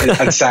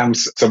 And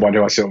Sam's someone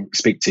who I sort of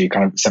speak to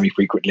kind of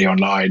semi-frequently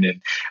online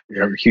and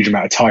a huge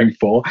amount of time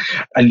for.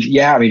 And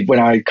yeah, I mean, when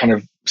I kind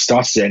of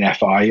started in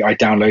FI, I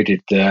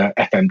downloaded the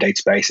FM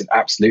database and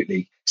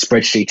absolutely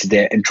spreadsheeted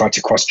it and tried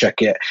to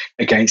cross-check it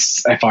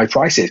against FI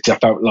prices, because I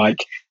felt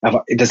like,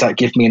 does that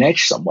give me an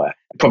edge somewhere?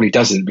 It probably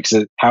doesn't, because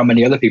of how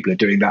many other people are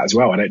doing that as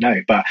well. I don't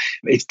know. But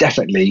it's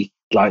definitely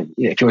like,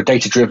 if you're a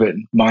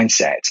data-driven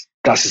mindset,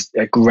 that's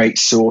a great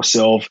source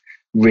of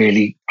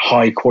really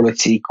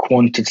high-quality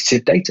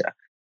quantitative data.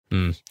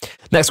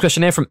 Next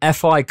question here from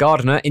FI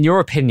Gardener. In your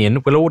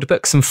opinion, will order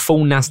books and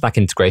full NASDAQ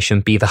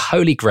integration be the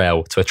holy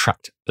grail to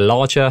attract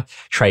larger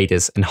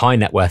traders and high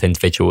net worth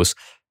individuals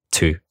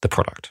to the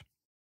product?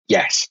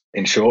 Yes,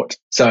 in short.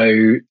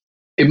 So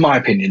in my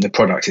opinion, the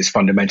product is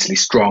fundamentally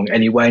strong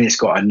anyway, and it's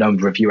got a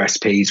number of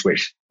USPs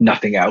which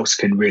nothing else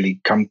can really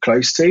come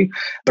close to.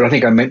 But I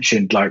think I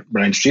mentioned, like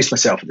when I introduced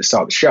myself at the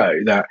start of the show,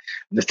 that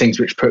the things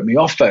which put me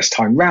off first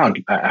time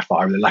round at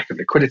FI were the lack of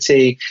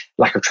liquidity,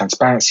 lack of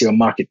transparency on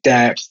market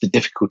depth, the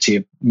difficulty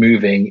of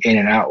moving in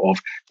and out of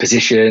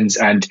positions.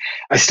 And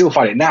I still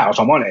find it now, if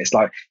I'm honest,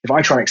 like if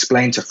I try and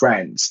explain to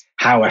friends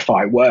how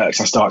FI works,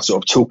 I start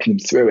sort of talking them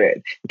through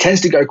it. It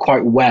tends to go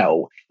quite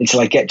well until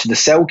I get to the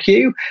sell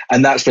queue.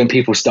 And that's when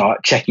people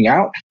start checking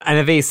out. And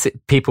are these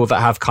people that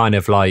have kind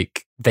of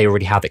like, they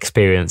already have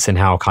experience in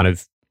how kind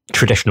of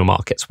traditional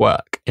markets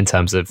work in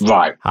terms of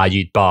how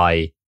you'd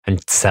buy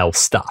and sell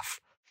stuff?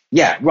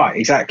 Yeah, right.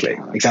 Exactly.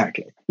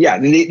 Yeah.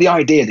 The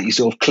idea that you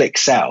sort of click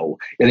sell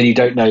and then you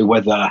don't know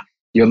whether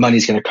your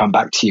money's going to come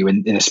back to you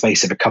in a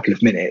space of a couple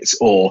of minutes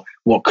or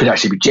what could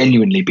actually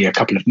genuinely be a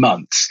couple of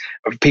months,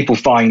 people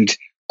find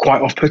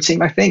quite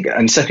off-putting, I think,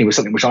 and certainly was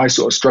something which I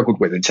sort of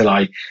struggled with until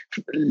I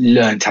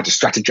learned how to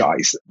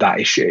strategize that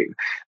issue.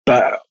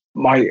 But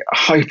my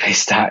hope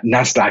is that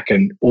NASDAQ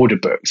and order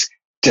books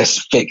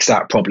just fix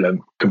that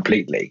problem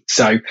completely.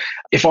 So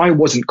if I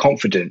wasn't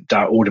confident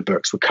that order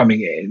books were coming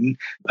in,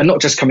 and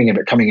not just coming in,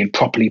 but coming in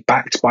properly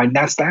backed by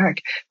NASDAQ,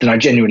 then I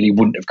genuinely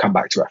wouldn't have come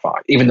back to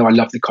FI, even though I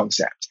love the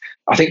concept.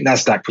 I think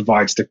NASDAQ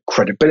provides the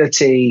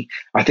credibility.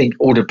 I think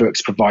order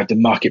books provide the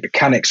market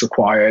mechanics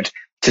required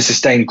to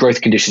sustain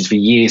growth conditions for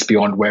years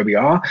beyond where we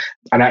are.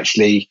 And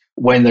actually,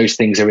 when those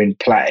things are in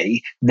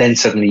play, then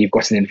suddenly you've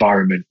got an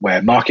environment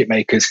where market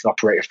makers can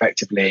operate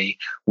effectively,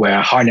 where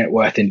high net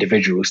worth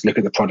individuals look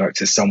at the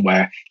product as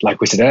somewhere,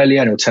 like we said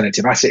earlier, an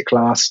alternative asset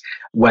class,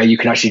 where you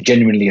can actually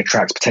genuinely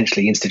attract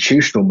potentially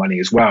institutional money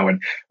as well.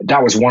 And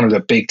that was one of the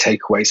big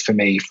takeaways for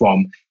me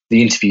from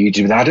the interview you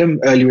did with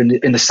Adam earlier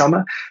in the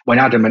summer, when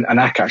Adam and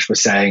Akash were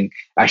saying,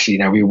 actually,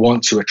 we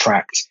want to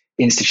attract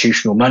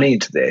institutional money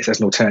into this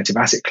as an alternative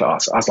asset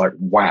class. I was like,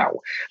 wow,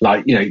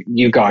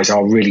 you guys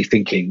are really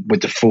thinking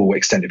with the full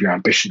extent of your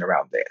ambition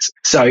around this.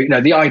 So,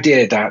 the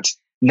idea that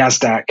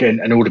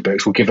NASDAQ and order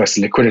books will give us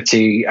the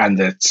liquidity and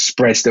the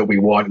spreads that we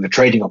want and the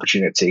trading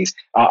opportunities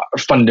are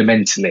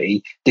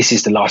fundamentally, this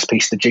is the last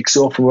piece of the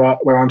jigsaw for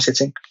where I'm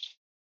sitting.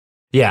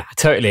 Yeah, I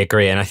totally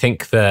agree. And I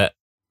think that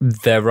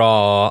there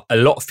are a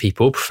lot of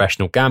people,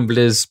 professional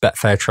gamblers,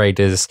 Betfair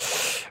traders,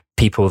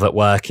 people that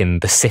work in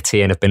the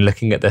city and have been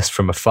looking at this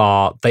from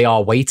afar, they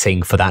are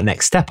waiting for that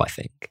next step, I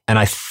think. And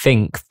I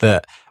think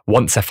that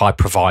once FI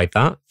provide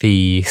that,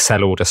 the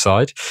sell order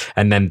side,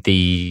 and then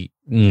the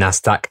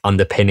NASDAQ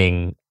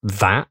underpinning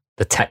that,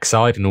 the tech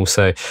side, and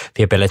also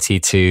the ability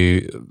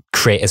to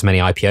create as many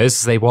IPOs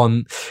as they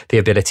want, the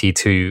ability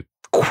to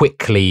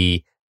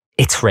quickly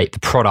iterate the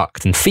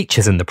product and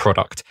features in the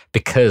product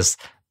because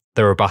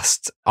the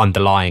robust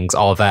underlyings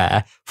are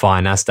there via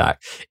NASDAQ,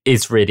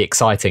 is really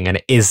exciting. And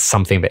it is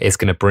something that is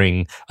going to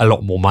bring a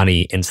lot more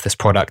money into this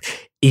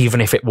product,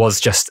 even if it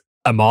was just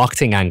a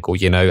marketing angle.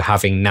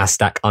 Having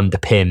NASDAQ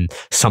underpin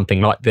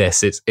something like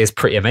this is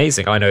pretty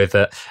amazing. I know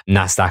that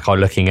NASDAQ are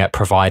looking at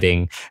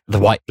providing the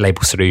white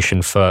label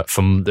solution for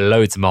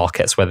loads of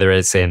markets, whether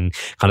it's in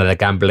kind of the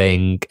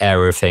gambling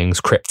area of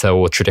things, crypto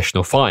or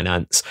traditional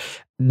finance.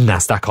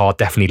 NASDAQ are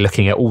definitely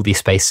looking at all these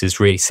spaces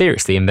really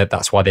seriously, and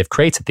that's why they've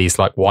created these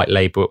like white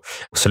label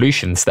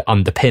solutions that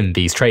underpin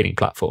these trading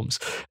platforms.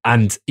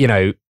 And,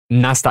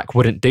 NASDAQ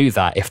wouldn't do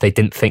that if they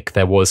didn't think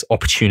there was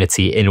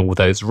opportunity in all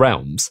those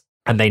realms.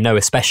 And they know,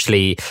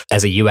 especially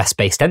as a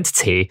US-based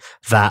entity,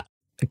 that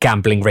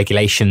gambling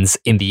regulations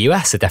in the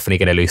US are definitely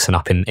going to loosen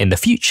up in the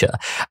future.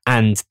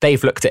 And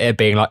they've looked at it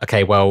being like,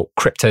 okay, well,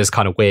 crypto is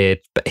kind of weird,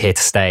 but here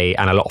to stay.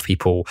 And a lot of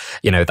people,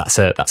 that's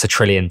a $1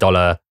 trillion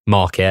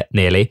market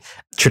nearly.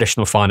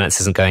 Traditional finance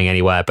isn't going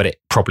anywhere, but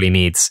it probably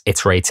needs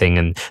iterating,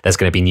 and there's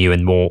going to be new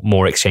and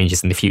more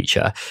exchanges in the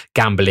future.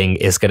 Gambling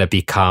is going to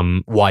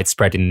become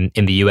widespread in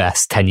the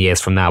US. 10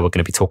 years from now, we're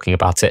going to be talking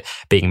about it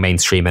being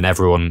mainstream and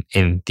everyone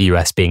in the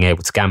US being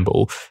able to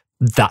gamble.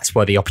 That's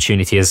where the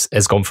opportunity has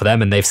gone for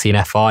them. And they've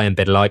seen FI and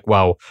been like,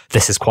 well,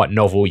 this is quite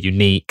novel,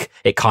 unique.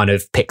 It kind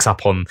of picks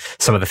up on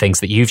some of the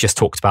things that you've just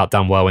talked about,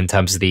 Dunwell, in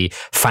terms of the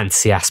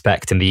fantasy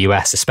aspect in the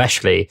US,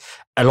 especially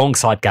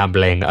alongside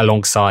gambling,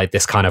 alongside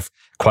this kind of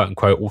quote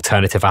unquote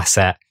alternative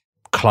asset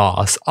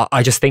class.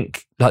 I just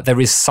think like there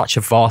is such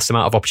a vast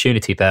amount of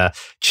opportunity there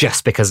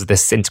just because of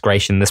this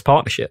integration, this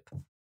partnership.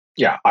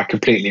 Yeah, I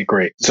completely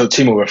agree. So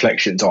 2 more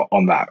reflections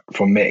on that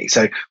from me.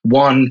 So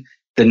one,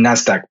 the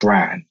NASDAQ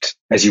brand,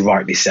 as you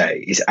rightly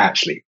say, is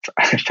actually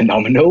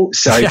phenomenal.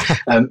 So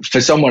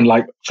for someone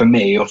like, for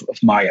me, of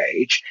my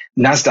age,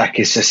 NASDAQ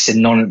is just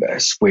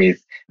synonymous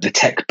with the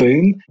tech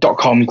boom,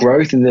 .com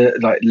growth in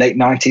the late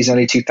 90s,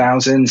 early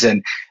 2000s,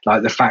 and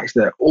the fact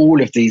that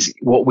all of these,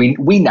 what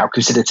we now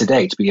consider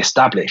today to be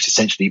established,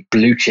 essentially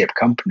blue chip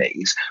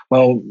companies,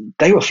 well,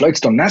 they were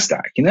floated on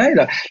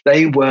NASDAQ.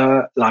 They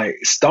were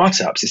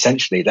startups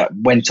essentially that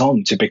went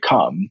on to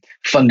become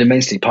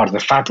fundamentally part of the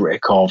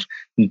fabric of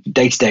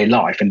day-to-day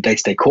life and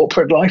day-to-day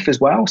corporate life as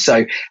well.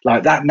 So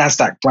that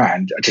NASDAQ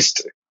brand,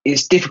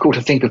 it's difficult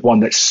to think of one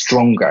that's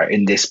stronger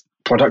in this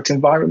product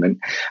environment.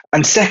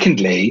 And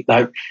secondly,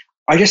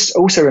 I just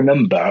also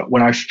remember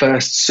when I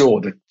first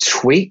saw the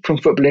tweet from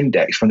Football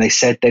Index when they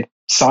said they'd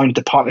signed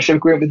the partnership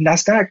agreement with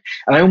NASDAQ,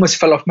 and I almost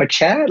fell off my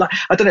chair.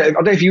 I don't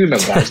know if you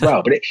remember that as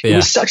well, but it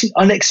was such an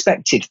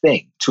unexpected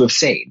thing to have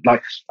seen. I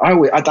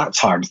always, at that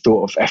time,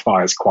 thought of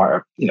FI as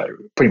quite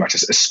pretty much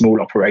a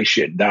small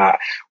operation that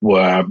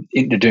were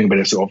doing a bit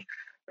of sort of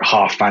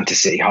half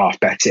fantasy, half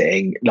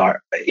betting,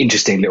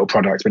 interesting little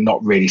products, but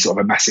not really sort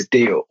of a massive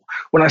deal.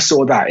 When I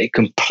saw that, it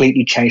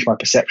completely changed my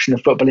perception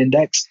of Football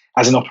Index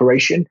as an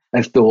operation,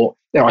 and thought,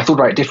 I thought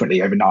about it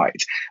differently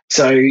overnight.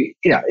 So,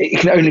 it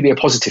can only be a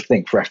positive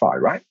thing for FI,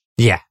 right?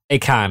 Yeah, it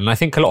can. And I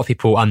think a lot of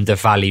people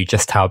undervalue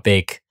just how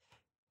big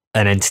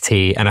an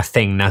entity and a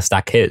thing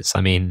NASDAQ is.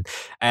 I mean,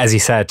 as you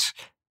said,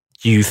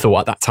 you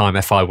thought at that time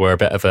FI were a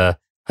bit of a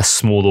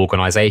small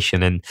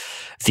organization, and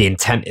the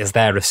intent is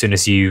there as soon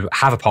as you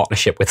have a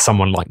partnership with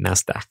someone like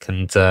NASDAQ.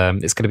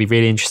 And it's going to be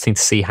really interesting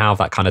to see how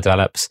that kind of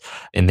develops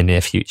in the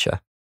near future.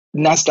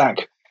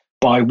 NASDAQ,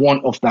 by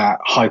want of that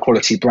high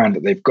quality brand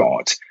that they've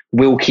got,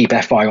 will keep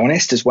FI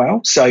honest as well.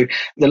 So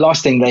the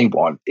last thing they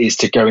want is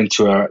to go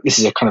into this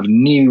is a kind of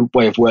new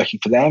way of working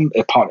for them,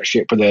 a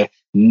partnership with a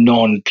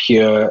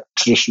non-pure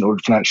traditional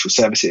financial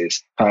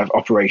services kind of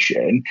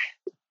operation.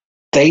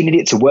 They need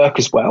it to work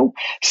as well.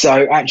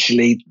 So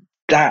actually,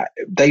 that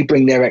they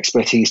bring their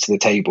expertise to the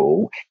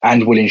table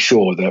and will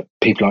ensure that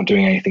people aren't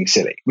doing anything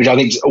silly, which I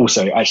think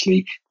also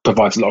actually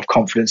provides a lot of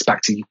confidence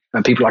back to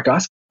people like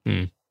us.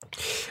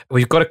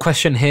 We've got a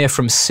question here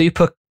from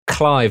Super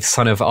Clive,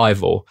 son of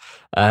Ivor.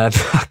 I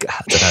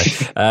don't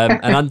know.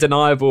 An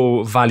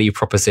undeniable value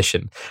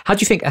proposition. How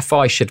do you think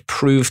FI should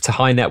prove to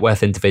high net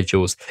worth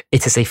individuals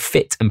it is a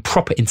fit and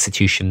proper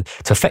institution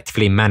to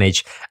effectively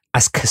manage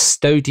as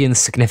custodian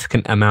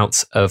significant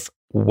amounts of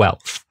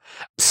wealth?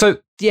 So,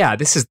 yeah,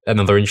 this is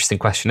another interesting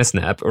question,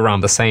 isn't it?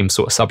 Around the same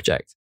sort of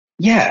subject.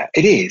 Yeah,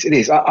 it is. It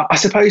is. I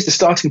suppose the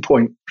starting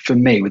point for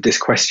me with this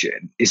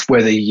question is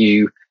whether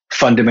you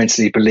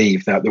fundamentally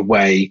believe that the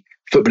way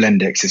Football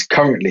Index is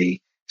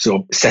currently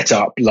sort of set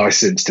up,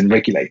 licensed and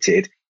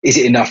regulated, is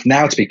it enough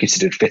now to be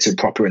considered fit and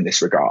proper in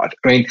this regard?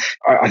 I mean,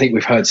 I think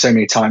we've heard so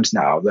many times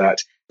now that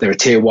they're a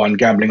tier one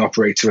gambling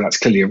operator, and that's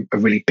clearly a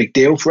really big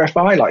deal for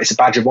FI. It's a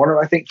badge of honor,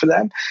 I think, for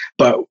them.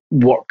 But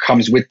what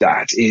comes with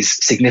that is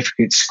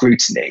significant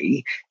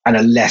scrutiny and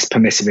a less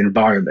permissive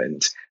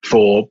environment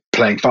for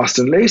playing fast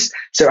and loose.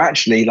 So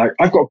actually,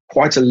 I've got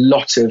quite a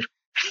lot of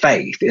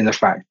faith in the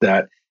fact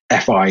that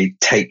FI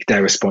take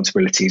their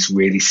responsibilities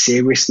really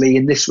seriously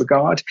in this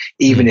regard,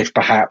 even if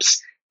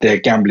perhaps the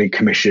Gambling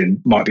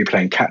Commission might be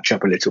playing catch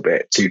up a little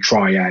bit to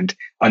try and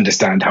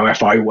understand how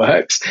FI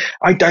works.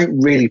 I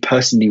don't really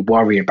personally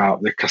worry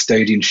about the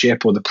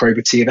custodianship or the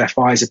probity of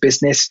FI as a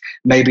business.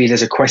 Maybe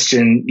there's a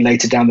question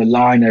later down the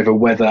line over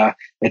whether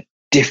a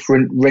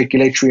different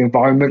regulatory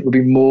environment would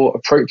be more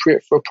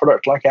appropriate for a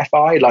product like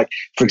FI.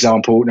 For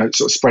example,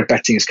 sort of spread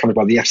betting is covered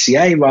by the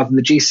FCA rather than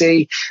the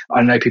GC.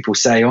 I know people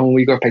say,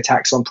 you've got to pay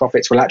tax on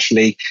profits. Well,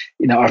 actually,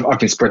 I've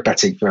been spread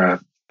betting for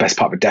best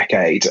part of a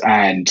decade,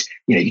 and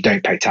you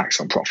don't pay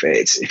tax on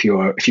profits if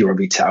you're a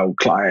retail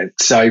client.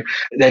 So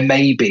there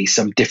may be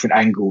some different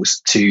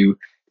angles to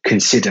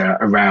consider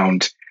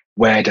around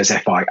where does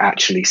FI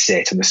actually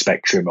sit on the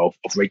spectrum of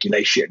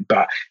regulation.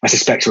 But I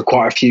suspect we're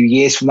quite a few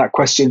years from that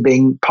question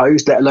being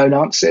posed, let alone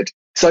answered.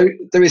 So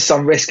there is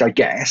some risk, I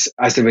guess,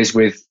 as there is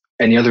with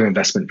any other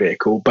investment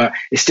vehicle, but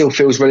it still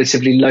feels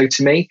relatively low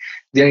to me.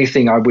 The only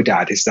thing I would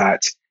add is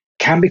that it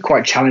can be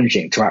quite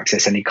challenging to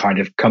access any kind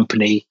of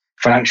company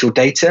financial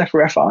data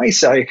for FI.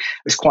 So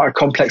it's quite a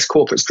complex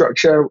corporate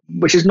structure,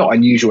 which is not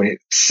unusual in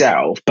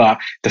itself, but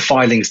the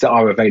filings that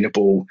are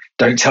available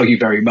don't tell you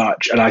very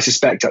much. And I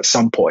suspect at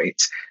some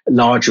point,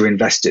 larger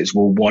investors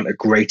will want a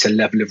greater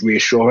level of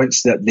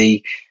reassurance that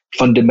the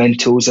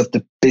fundamentals of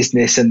the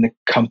business and the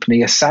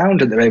company are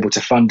sound and they're able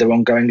to fund their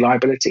ongoing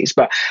liabilities.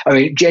 But I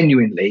mean,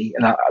 genuinely,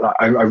 and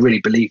I really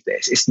believe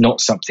this, it's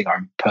not something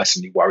I'm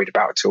personally worried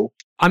about at all.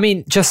 I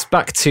mean, just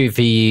back to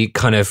the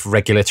kind of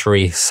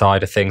regulatory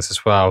side of things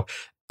as well.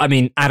 I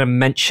mean, Adam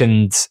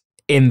mentioned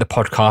in the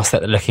podcast that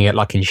they're looking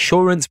at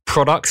insurance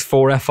products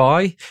for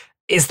FI.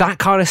 Is that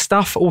kind of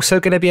stuff also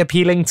going to be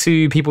appealing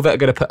to people that are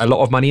going to put a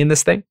lot of money in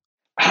this thing?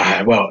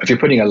 Well, if you're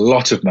putting a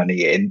lot of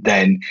money in,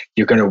 then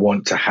you're going to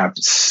want to have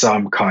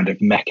some kind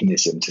of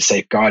mechanism to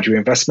safeguard your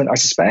investment, I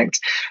suspect.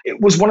 It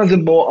was one of the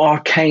more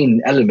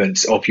arcane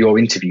elements of your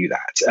interview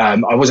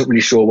that I wasn't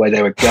really sure where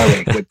they were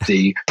going with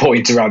the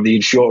point around the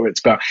insurance,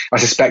 but I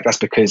suspect that's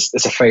because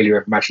it's a failure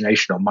of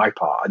imagination on my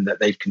part and that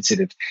they've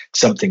considered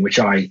something which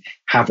I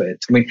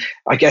haven't. I mean,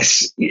 I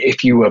guess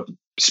if you were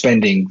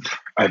spending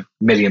 £1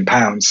 million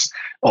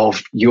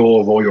of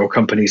your or your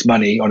company's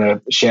money on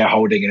a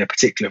shareholding in a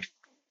particular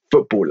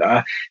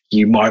footballer,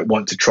 you might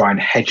want to try and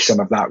hedge some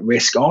of that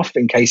risk off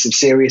in case of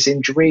serious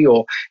injury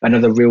or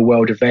another real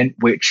world event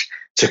which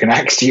took an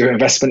axe to your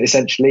investment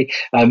essentially.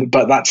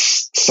 But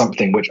that's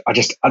something which I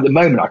just, at the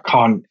moment, I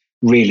can't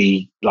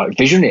really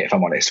vision it, if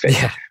I'm honest.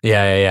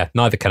 Yeah.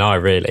 Neither can I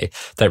really.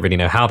 Don't really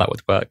know how that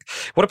would work.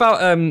 What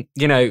about,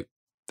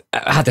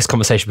 I had this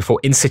conversation before,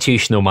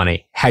 institutional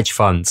money, hedge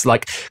funds.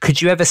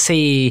 Could you ever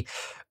see,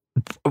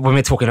 when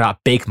we're talking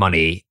about big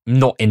money,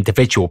 not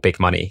individual big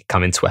money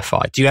come into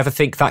FI, do you ever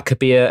think that could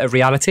be a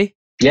reality?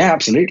 Yeah,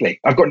 absolutely.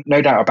 I've got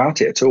no doubt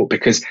about it at all,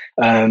 because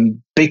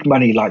big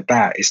money like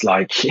that is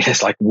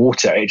it's like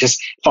water. It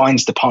just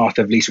finds the path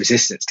of least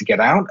resistance to get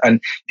out.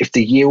 And if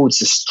the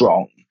yields are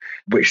strong,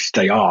 which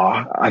they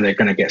are, and they're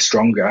going to get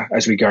stronger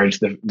as we go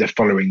into the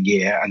following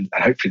year and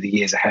hopefully the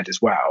years ahead as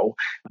well,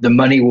 the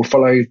money will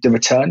follow the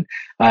return.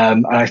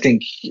 And I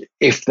think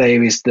if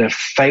there is the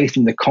faith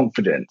and the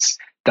confidence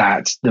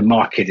that the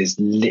market is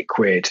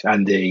liquid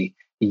and the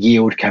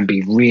yield can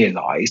be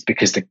realized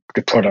because the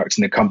product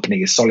and the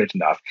company is solid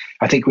enough,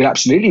 I think we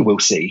absolutely will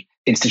see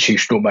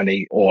institutional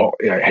money or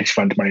hedge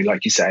fund money,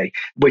 like you say,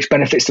 which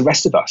benefits the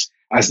rest of us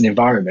as an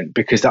environment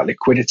because that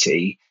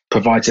liquidity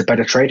provides a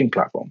better trading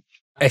platform.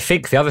 I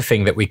think the other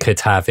thing that we could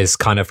have is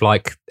kind of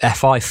like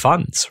FI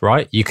funds,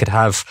 right? You could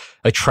have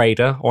a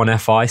trader on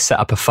FI set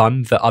up a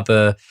fund that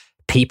other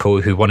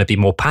people who want to be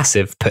more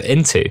passive put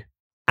into.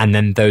 And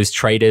then those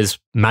traders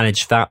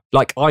manage that.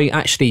 I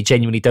actually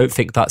genuinely don't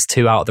think that's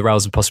too out of the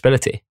realms of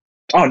possibility.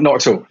 Oh, not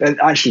at all. And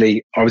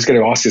actually, I was going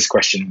to ask this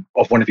question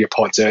of one of your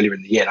pods earlier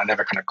in the year, and I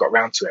never kind of got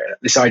around to it.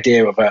 This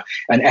idea of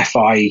an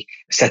FI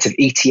set of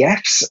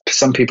ETFs.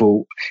 Some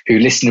people who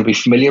listen will be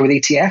familiar with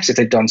ETFs if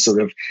they've done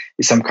sort of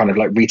some kind of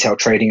retail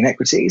trading in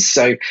equities.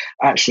 So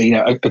actually,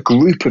 a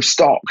group of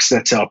stocks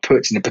that are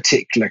put in a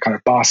particular kind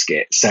of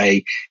basket,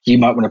 say you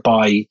might want to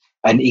buy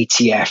an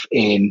ETF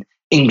in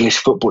English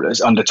footballers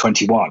under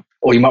 21,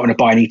 or you might want to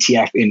buy an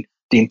ETF in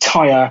the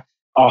entire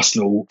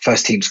Arsenal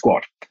first team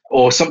squad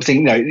or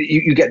something.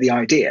 You get the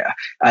idea.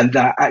 And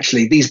that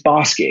actually these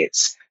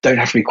baskets don't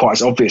have to be quite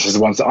as obvious as the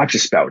ones that I've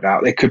just spelled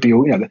out. They could be,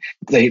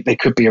 they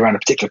could be around a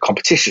particular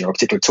competition or a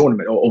particular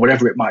tournament or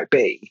whatever it might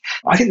be.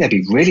 I think they'd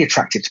be really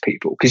attractive to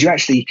people because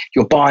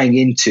you're buying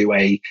into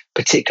a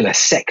particular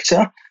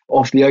sector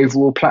of the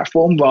overall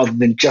platform rather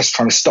than just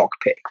trying to stock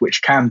pick,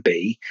 which can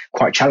be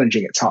quite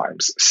challenging at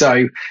times.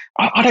 So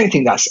I don't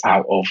think that's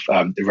out of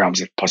the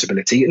realms of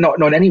possibility,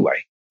 not in any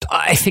way.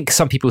 I think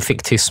some people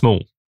think too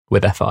small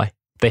with FI.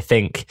 They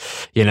think,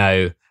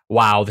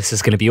 wow, this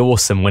is going to be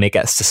awesome when it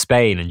gets to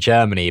Spain and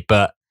Germany,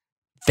 but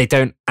they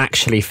don't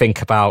actually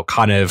think about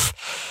kind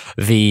of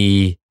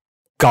the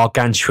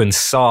gargantuan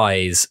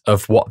size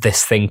of what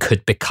this thing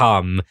could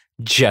become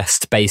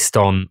just based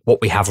on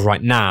what we have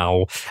right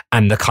now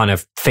and the kind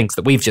of things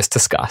that we've just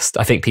discussed.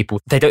 I think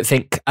they don't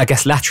think, I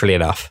guess, laterally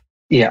enough.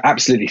 Yeah,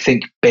 absolutely.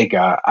 Think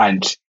bigger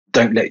and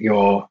don't let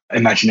your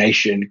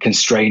imagination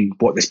constrain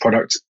what this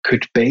product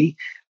could be.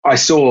 I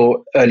saw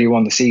earlier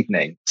on this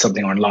evening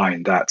something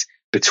online that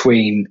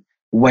between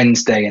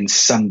Wednesday and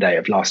Sunday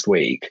of last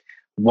week,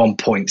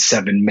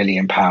 £1.7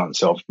 million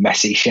of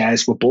Messi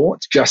shares were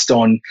bought just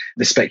on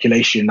the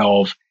speculation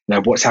of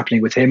what's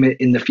happening with him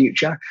in the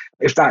future.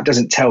 If that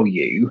doesn't tell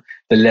you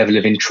the level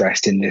of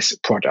interest in this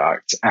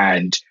product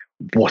and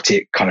what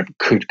it kind of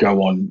could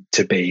go on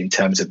to be in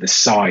terms of the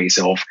size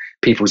of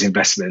people's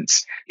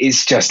investments,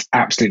 it's just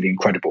absolutely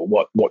incredible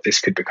what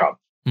this could become.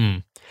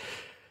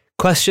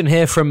 Question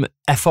here from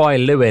FI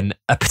Lewin.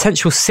 A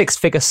potential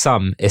 6-figure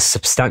sum is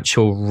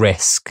substantial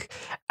risk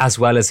as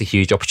well as a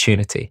huge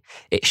opportunity.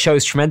 It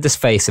shows tremendous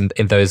faith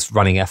in those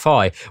running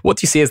FI. What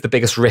do you see as the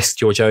biggest risk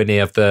to your journey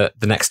of the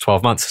next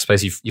 12 months? I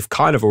suppose you've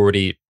kind of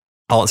already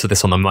answered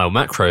this on the more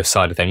macro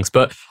side of things,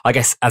 but I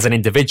guess as an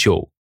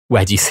individual,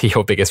 where do you see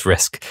your biggest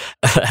risk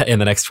in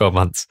the next 12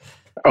 months?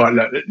 Oh,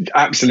 look,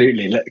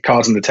 absolutely.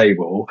 Cards on the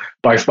table.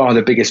 By far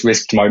the biggest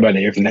risk to my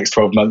money over the next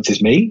 12 months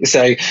is me.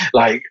 So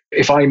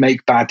if I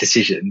make bad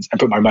decisions and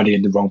put my money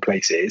in the wrong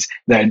places,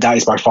 then that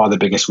is by far the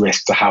biggest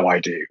risk to how I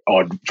do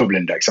on Football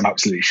Index. I'm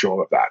absolutely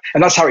sure of that.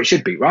 And that's how it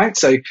should be, right?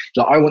 So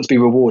I want to be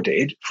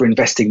rewarded for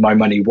investing my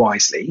money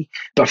wisely.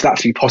 But for that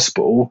to be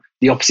possible,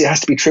 the opposite has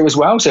to be true as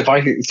well. So if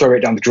I throw it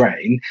down the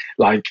drain,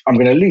 I'm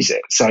going to lose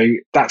it. So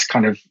that's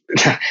kind of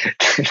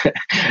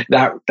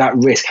that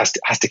risk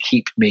has to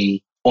keep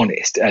me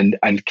honest and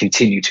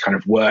continue to kind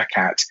of work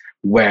at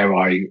where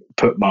I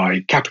put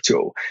my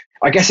capital.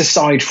 I guess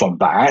aside from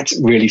that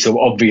really sort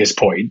of obvious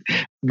point,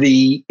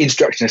 the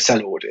instruction of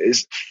sell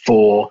orders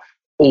for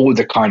all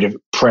the kind of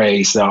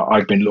praise that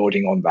I've been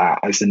lauding on that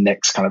as the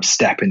next kind of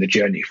step in the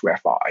journey for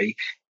FI,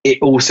 it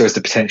also has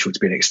the potential to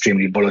be an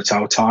extremely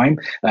volatile time,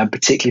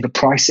 particularly for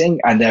pricing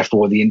and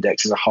therefore the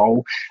index as a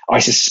whole. I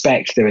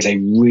suspect there is a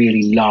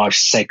really large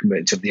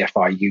segment of the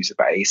FI user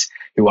base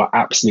who are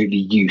absolutely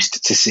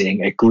used to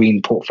seeing a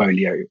green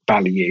portfolio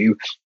value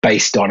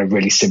based on a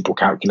really simple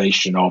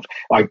calculation of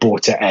I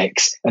bought at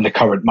X and the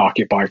current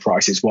market buy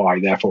price is Y,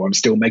 therefore I'm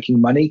still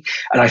making money.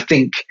 And I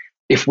think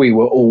if we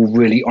were all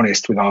really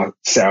honest with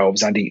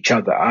ourselves and each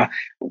other,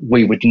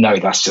 we would know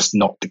that's just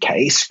not the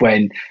case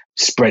when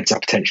spreads are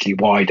potentially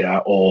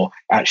wider, or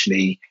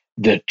actually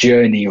the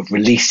journey of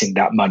releasing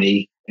that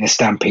money in a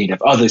stampede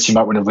of others who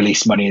might want to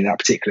release money in that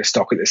particular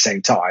stock at the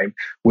same time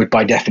would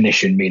by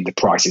definition mean the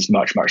price is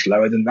much, much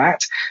lower than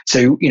that.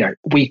 So,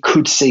 we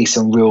could see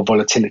some real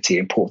volatility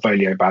in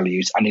portfolio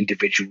values and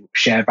individual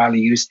share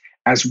values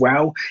as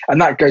well. And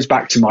that goes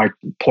back to my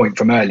point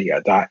from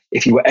earlier that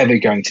if you were ever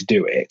going to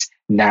do it,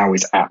 now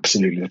is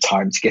absolutely the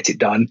time to get it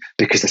done,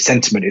 because the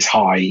sentiment is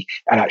high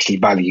and actually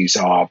values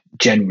are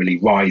generally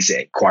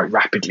rising quite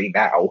rapidly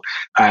now.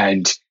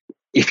 And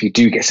if you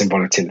do get some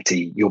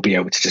volatility, you'll be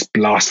able to just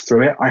blast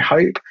through it, I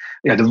hope.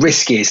 The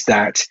risk is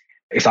that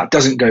if that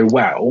doesn't go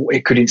well,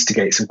 it could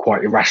instigate some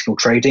quite irrational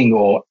trading,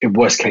 or in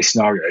worst case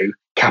scenario,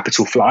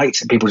 capital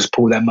flight, and people just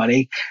pull their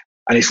money.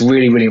 And it's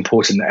really, really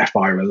important that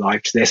FI are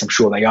alive to this. I'm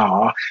sure they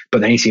are,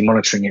 but they need to be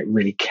monitoring it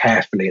really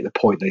carefully at the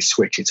point they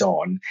switch it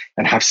on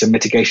and have some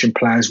mitigation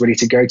plans ready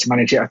to go to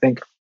manage it, I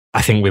think.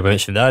 I think we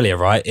mentioned earlier,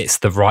 right? It's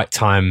the right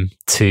time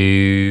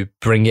to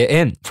bring it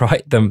in,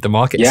 right? The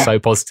market is so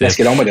positive. Let's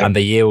get on with it. And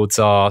the yields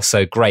are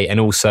so great. And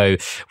also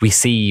we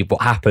see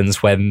what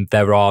happens when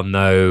there are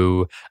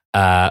no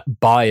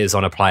buyers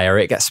on a player.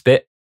 It gets a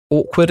bit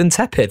awkward and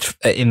tepid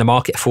in the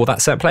market for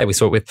that certain player. We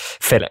saw it with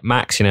Philip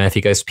Max, if he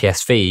goes to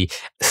PSV,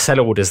 sell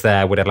orders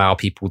there would allow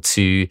people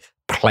to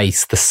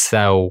place the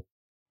sell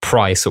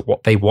price at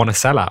what they want to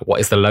sell at,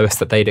 what is the lowest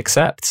that they'd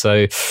accept.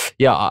 So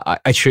yeah,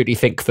 I truly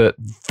think that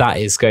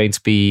is going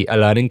to be a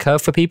learning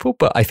curve for people,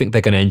 but I think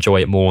they're going to enjoy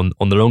it more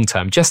on the long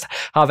term, just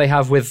how they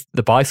have with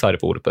the buy side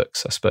of order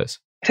books, I suppose.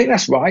 I think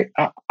that's right.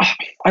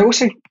 I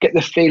also get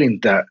the feeling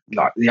that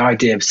the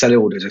idea of sell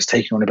orders has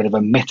taken on a bit of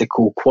a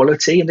mythical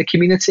quality in the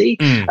community.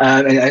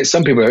 And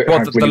some people are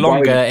the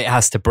longer it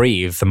has to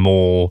breathe, the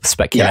more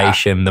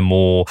speculation, the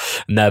more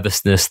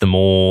nervousness, the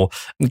more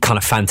kind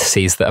of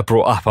fantasies that are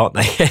brought up, aren't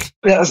they?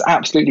 That's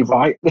absolutely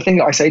right. The thing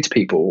that I say to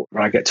people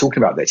when I get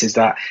talking about this is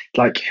that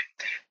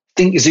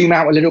zoom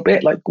out a little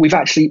bit. We've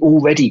actually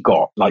already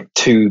got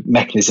two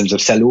mechanisms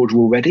of sell order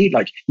already.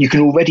 You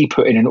can already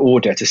put in an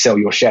order to sell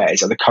your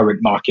shares at the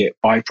current market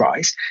buy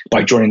price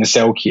by joining the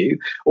sell queue,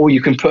 or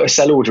you can put a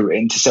sell order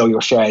in to sell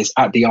your shares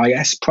at the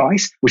IS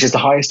price, which is the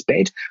highest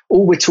bid.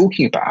 All we're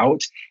talking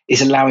about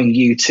is allowing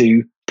you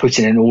to put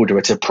in an order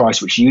at a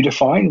price which you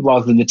define,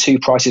 rather than the two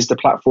prices the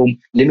platform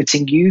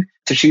limiting you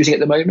to choosing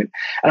at the moment.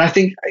 And I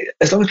think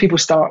as long as people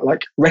start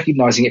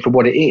recognizing it for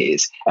what it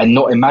is and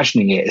not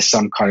imagining it as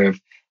some kind of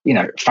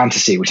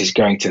fantasy which is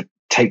going to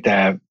take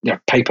their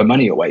paper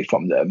money away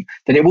from them,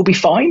 then it will be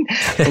fine.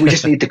 But we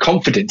just need the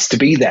confidence to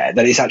be there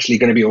that it's actually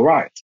going to be all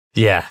right.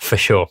 Yeah, for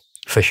sure.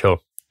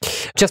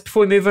 Just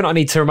before we move on, I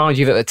need to remind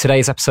you that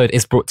today's episode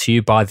is brought to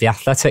you by The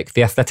Athletic.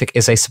 The Athletic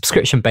is a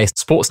subscription-based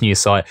sports news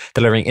site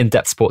delivering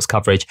in-depth sports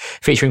coverage,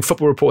 featuring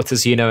football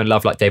reporters you know and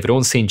love like David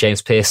Ornstein,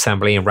 James Pearce, Sam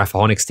Lee and Rafa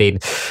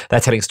Honigstein.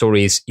 They're telling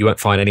stories you won't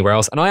find anywhere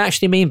else. And I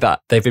actually mean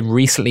that. They've been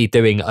recently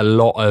doing a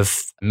lot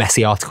of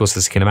messy articles,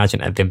 as you can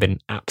imagine, and they've been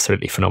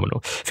absolutely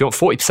phenomenal. If you want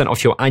 40%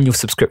 off your annual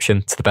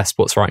subscription to the best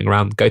sports writing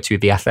around, go to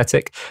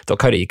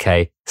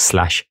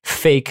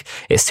theathletic.co.uk/fig.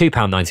 It's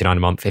 £2.99 a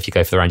month if you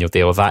go for their annual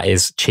deal. That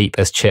is cheap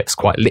as chips,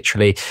 quite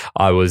literally.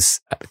 I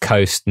was at the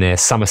coast near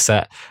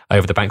Somerset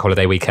over the bank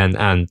holiday weekend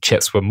and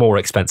chips were more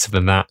expensive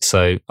than that,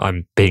 so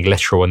I'm being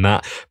literal in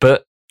that.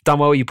 But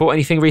Dunwell, you bought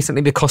anything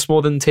recently that cost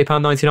more than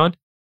 £2.99?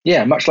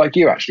 Yeah, much like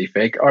you actually,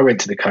 Fig. I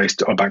went to the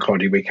coast on bank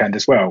holiday weekend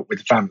as well with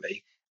the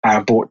family. I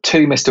bought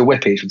two Mr.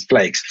 Whippies with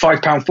flakes,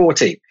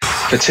 £5.40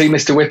 for two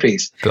Mr.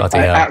 Whippies.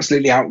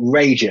 Absolutely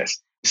outrageous.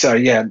 So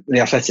yeah, The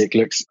Athletic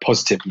looks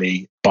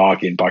positively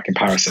bargain by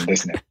comparison,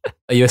 doesn't it?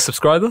 Are you a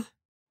subscriber?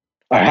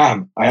 I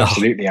am. I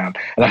absolutely am.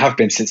 And I have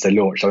been since they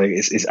launched. I think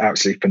it's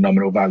absolutely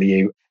phenomenal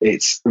value.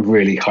 It's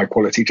really high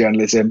quality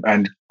journalism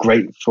and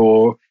great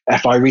for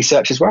FI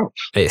research as well.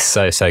 It's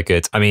so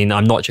good. I mean,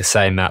 I'm not just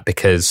saying that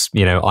because,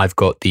 I've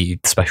got the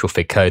special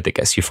Fig code that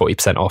gets you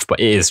 40% off,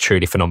 but it is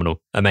truly phenomenal.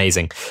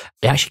 Amazing.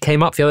 It actually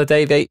came up the other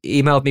day. They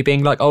emailed me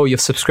being like, oh, your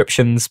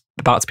subscription's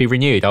about to be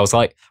renewed. I was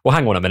like, well,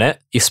 hang on a minute.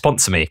 You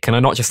sponsor me. Can I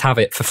not just have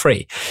it for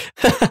free?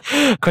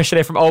 Question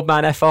here from Old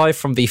Man FI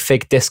from the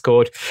Fig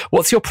Discord.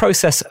 What's your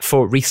process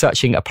for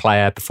researching a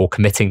player before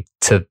committing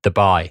to the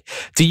buy?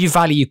 Do you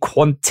value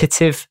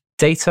quantitative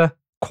data,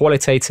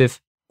 qualitative,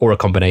 or a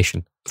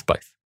combination of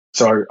both?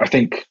 So I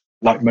think,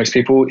 like most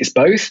people, it's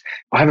both.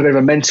 I have a bit of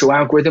a mental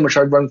algorithm which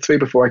I run through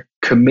before I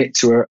commit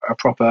to a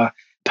proper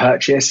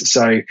purchase.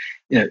 So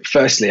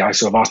firstly, I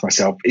sort of asked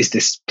myself, is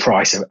this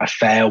price a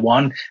fair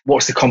one?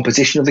 What's the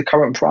composition of the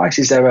current price?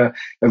 Is there a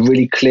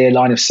really clear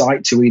line of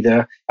sight to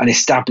either an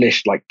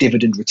established like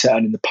dividend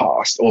return in the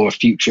past or a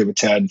future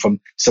return from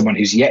someone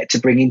who's yet to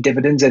bring in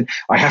dividends? And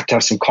I have to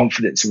have some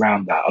confidence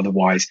around that.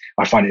 Otherwise,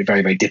 I find it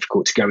very, very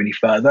difficult to go any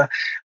further.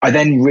 I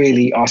then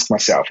really ask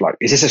myself, like,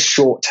 is this a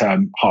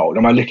short-term hold?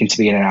 Am I looking to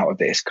be in and out of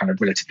this kind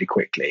of relatively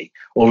quickly?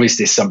 Or is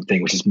this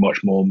something which is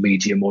much more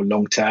medium or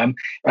long-term?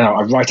 And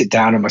I write it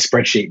down on my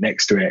spreadsheet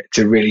next to it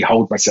to really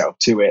hold myself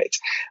to it.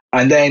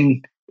 And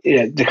then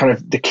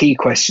the key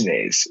question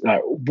is,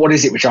 what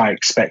is it which I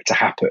expect to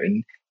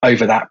happen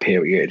over that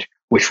period,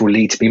 which will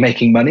lead to me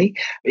making money,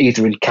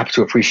 either in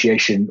capital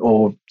appreciation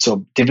or sort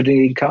of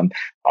dividend income?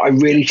 I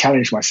really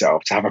challenge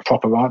myself to have a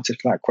proper answer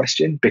to that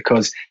question,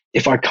 because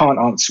if I can't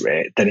answer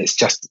it, then it's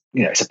just,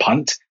 it's a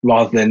punt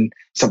rather than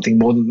something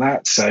more than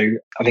that. So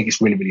I think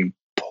it's really, really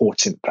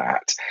important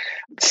that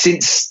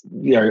since,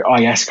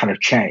 IS kind of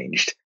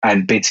changed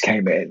and bids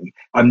came in,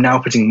 I'm now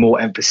putting more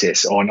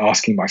emphasis on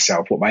asking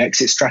myself what my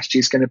exit strategy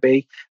is going to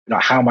be.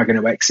 Like, how am I going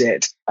to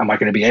exit? Am I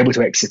going to be able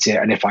to exit it?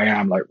 And if I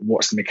am, like,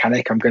 what's the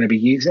mechanic I'm going to be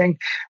using?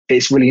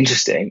 It's really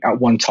interesting. At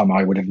one time,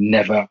 I would have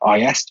never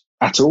IS'd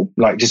at all.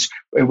 Like, just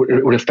it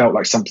would have felt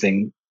like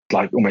something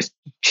like almost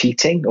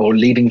cheating or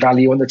leaving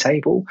value on the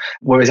table.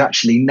 Whereas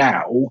actually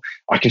now,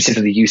 I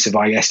consider the use of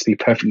IS to be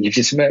perfectly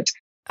legitimate.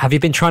 Have you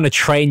been trying to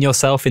train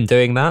yourself in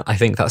doing that? I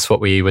think that's what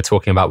we were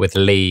talking about with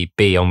Lee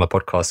B on the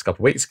podcast a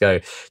couple of weeks ago.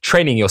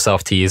 Training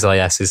yourself to use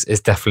IS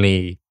is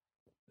definitely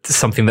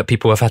something that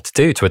people have had to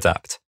do to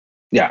adapt.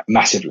 Yeah,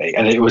 massively.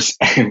 And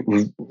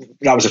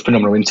that was a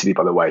phenomenal interview,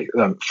 by the way.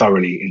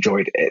 Thoroughly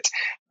enjoyed it.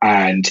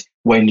 And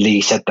when Lee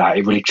said that,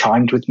 it really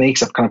chimed with me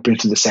because I've kind of been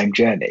through the same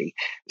journey.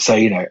 So,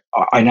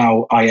 I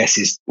now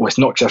IS it's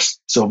not just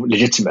sort of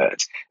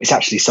legitimate, it's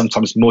actually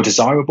sometimes more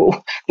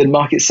desirable than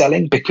market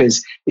selling,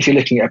 because if you're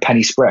looking at a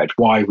penny spread,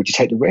 why would you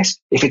take the risk?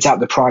 If it's at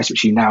the price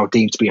which you now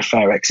deem to be a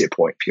fair exit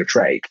point for your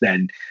trade,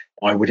 then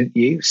why wouldn't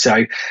you?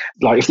 So,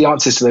 like, if the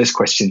answers to those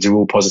questions are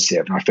all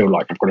positive and I feel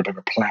like I've got a bit of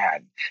a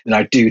plan, then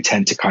I do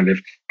tend to kind of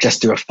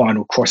just do a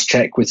final cross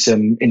check with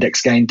some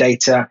index gain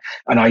data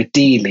and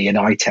ideally an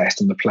eye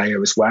test on the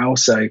player as well.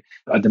 So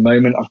at the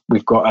moment,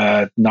 we've got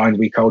a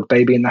 9-week-old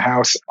baby in the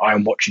house.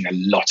 I'm watching a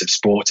lot of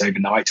sport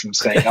overnight and I'm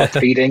staying up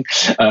feeding.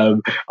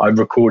 I'm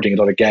recording a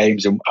lot of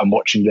games and I'm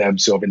watching them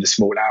sort of in the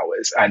small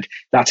hours. And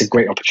that's a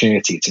great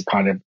opportunity to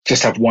kind of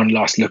just have one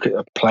last look at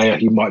a player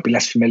who might be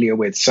less familiar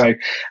with. So,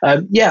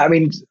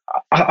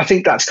 I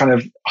think that's kind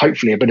of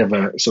hopefully a bit of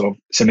a sort of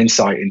some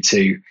insight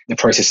into the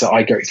process that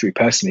I go through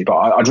personally, but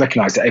I'd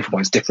recognise that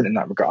everyone's different in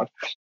that regard.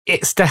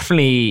 It's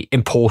definitely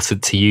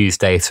important to use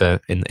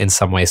data in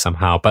some way,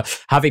 somehow, but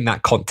having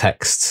that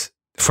context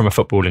from a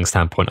footballing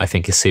standpoint, I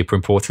think is super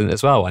important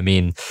as well. I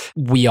mean,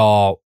 we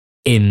are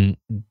in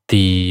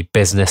the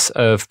business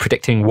of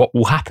predicting what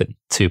will happen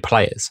to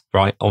players,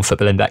 right, on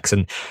Football Index.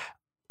 And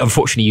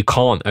unfortunately, you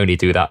can't only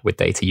do that with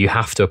data. You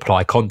have to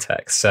apply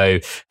context. So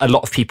a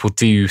lot of people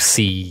do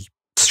see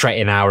straight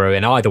and narrow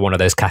in either one of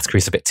those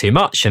categories a bit too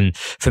much. And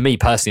for me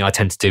personally, I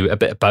tend to do a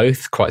bit of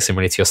both, quite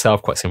similarly to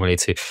yourself, quite similarly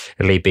to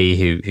Lee B,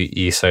 who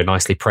you so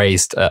nicely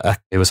praised,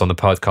 who was on the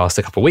podcast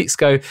a couple of weeks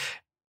ago.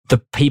 The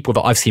people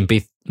that I've seen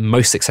be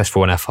most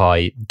successful in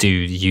FI do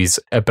use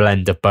a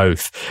blend of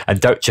both and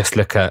don't just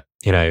look at,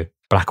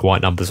 black and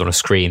white numbers on a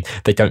screen.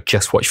 They don't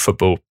just watch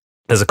football.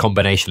 There's a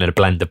combination and a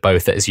blend of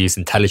both that is used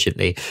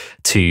intelligently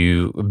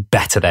to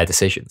better their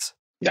decisions.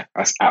 Yeah,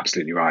 that's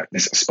absolutely right.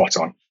 It's spot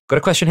on. Got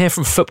a question here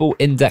from Football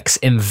Index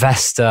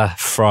Investor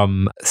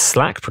from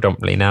Slack,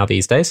 predominantly now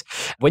these days.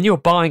 When you're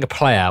buying a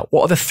player,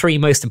 what are the 3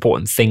 most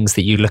important things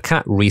that you look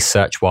at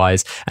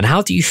research-wise, and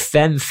how do you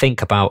then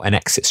think about an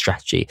exit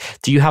strategy?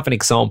 Do you have an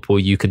example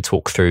you can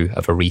talk through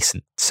of a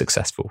recent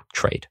successful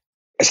trade?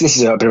 So this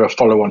is a bit of a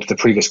follow-on to the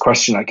previous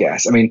question, I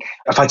guess. I mean,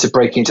 if I had to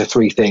break into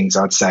 3 things,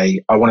 I'd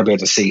say I want to be able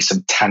to see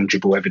some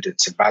tangible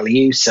evidence of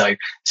value, so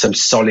some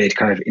solid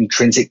kind of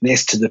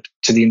intrinsicness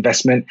to the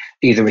investment,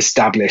 either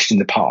established in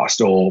the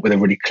past or with a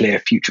really clear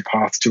future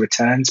path to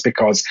returns.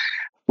 Because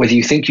whether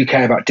you think you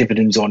care about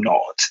dividends or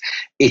not,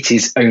 it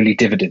is only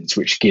dividends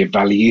which give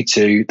value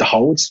to the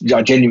holds.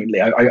 I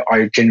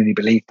genuinely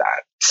believe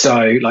that. So,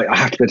 I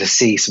have to be able to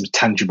see some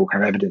tangible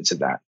kind of evidence of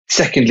that.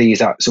 Secondly, is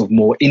that sort of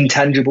more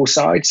intangible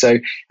side. So,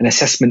 an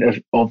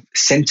assessment of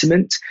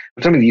sentiment.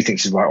 I don't know whether you think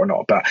this is right or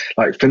not,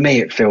 but for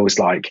me, it feels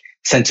like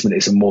sentiment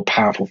is a more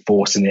powerful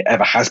force than it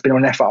ever has been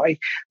on FI.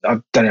 I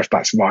don't know if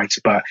that's right,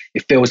 but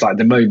it feels like at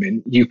the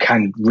moment you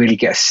can really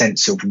get a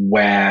sense of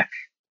where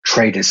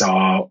traders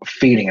are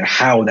feeling and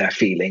how they're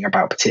feeling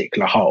about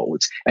particular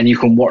holds, and you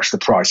can watch the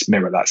price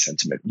mirror that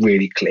sentiment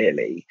really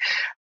clearly.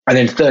 And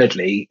then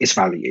thirdly, it's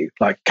value.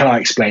 Can I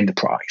explain the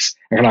price?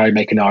 And can I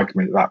make an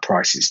argument that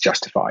price is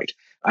justified?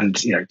 And,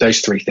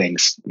 those 3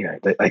 things,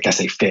 I guess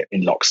they fit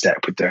in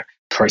lockstep with the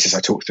process I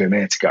talked through a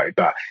minute ago,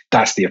 but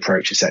that's the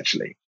approach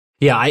essentially.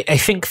 Yeah, I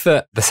think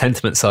that the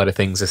sentiment side of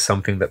things is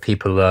something that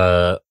people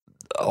are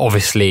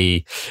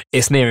obviously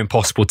it's near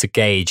impossible to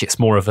gauge. It's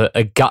more of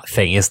a gut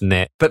thing, isn't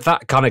it? But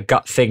that kind of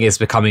gut thing is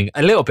becoming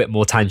a little bit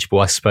more tangible,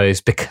 I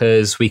suppose,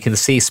 because we can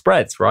see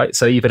spreads, right?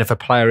 So even if a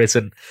player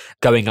isn't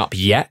going up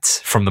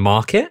yet from the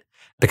market,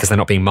 because they're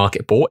not being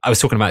market bought. I was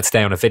talking about it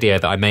today on a video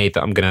that I made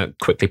that I'm going to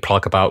quickly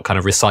plug about kind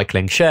of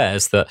recycling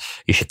shares that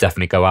you should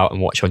definitely go out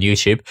and watch on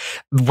YouTube.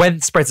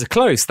 When spreads are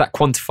close, that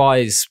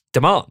quantifies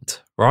demand,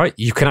 right?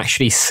 You can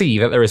actually see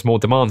that there is more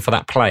demand for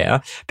that player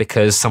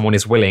because someone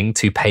is willing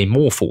to pay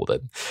more for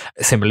them.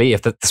 Similarly,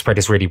 if the spread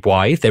is really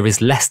wide, there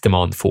is less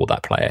demand for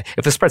that player.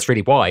 If the spread's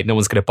really wide, no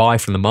one's going to buy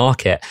from the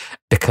market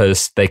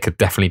because they could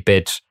definitely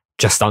bid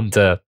just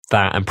under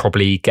that and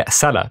probably get a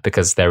seller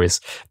because there is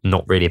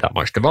not really that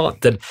much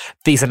demand. And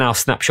these are now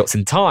snapshots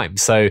in time.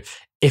 So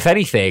if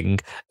anything,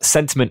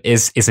 sentiment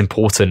is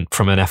important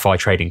from an FI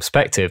trading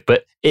perspective,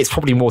 but it's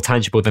probably more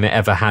tangible than it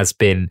ever has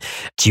been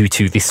due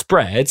to the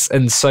spreads.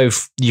 And so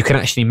you can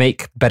actually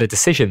make better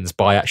decisions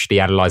by actually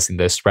analyzing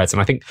those spreads.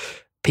 And I think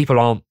people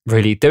aren't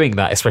really doing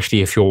that,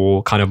 especially if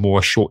you're kind of more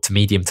a short to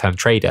medium term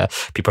trader.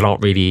 People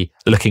aren't really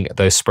looking at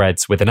those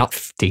spreads with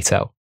enough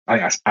detail. I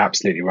think that's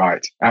absolutely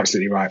right.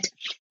 Absolutely right.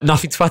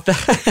 Nothing to add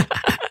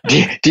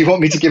there. do you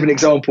want me to give an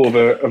example of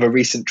a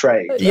recent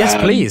trade? Yes,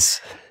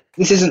 please.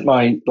 This isn't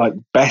my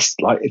best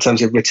in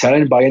terms of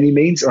return by any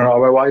means on an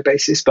ROI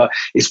basis, but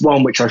it's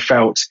one which I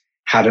felt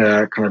had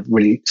a kind of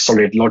really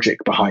solid logic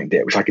behind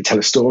it, which I could tell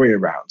a story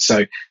around.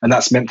 So, and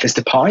that's Memphis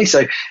Depay.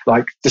 So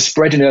the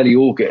spread in early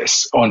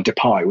August on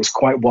Depay was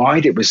quite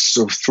wide. It was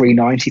sort of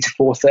 390 to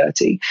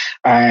 430.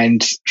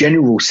 And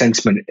general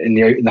sentiment in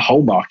the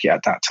whole market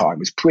at that time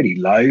was pretty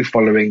low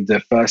following the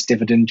first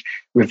dividend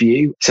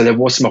review. So there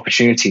was some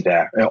opportunity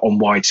there on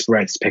wide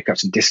spreads to pick up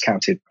some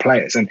discounted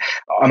players. And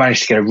I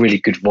managed to get a really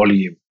good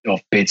volume of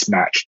bids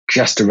match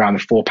just around the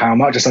 £4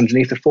 mark, just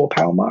underneath the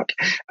 £4 mark.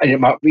 And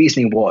my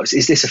reasoning was,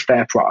 is this a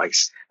fair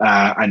price?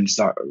 And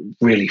so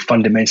really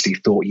fundamentally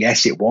thought,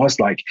 yes, it was.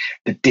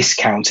 The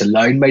discount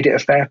alone made it a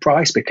fair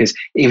price, because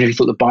even if you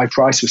thought the buy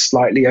price was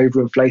slightly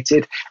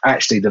overinflated,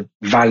 actually the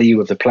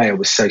value of the player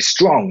was so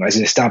strong as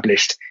an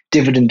established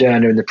dividend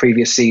earner in the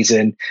previous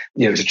season.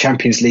 It was a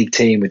Champions League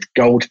team with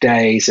gold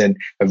days and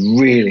a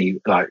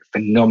really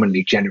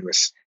phenomenally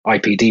generous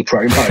IPD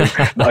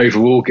promo over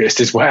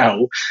August as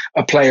well.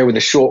 A player with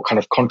a short kind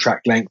of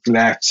contract length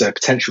left, so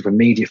potential for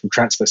media from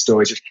transfer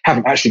stories, which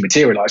haven't actually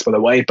materialised, by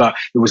the way, but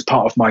it was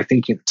part of my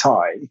thinking at the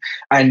time.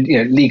 And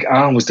Ligue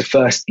 1 was the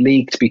first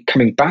league to be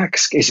coming back.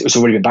 It's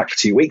already been back for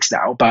 2 weeks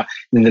now, but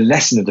then the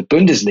lesson of the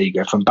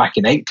Bundesliga from back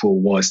in April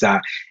was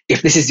that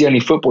if this is the only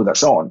football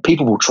that's on,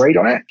 people will trade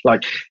on it.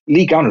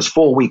 Ligue 1 was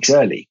 4 weeks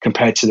early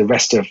compared to the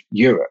rest of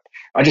Europe.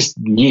 I just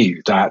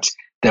knew that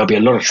there'll be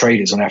a lot of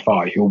traders on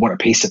FI who will want a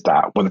piece of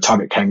that by the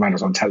time it came around, it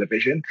was on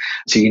television.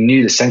 So you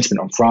knew the sentiment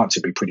on France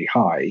would be pretty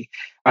high.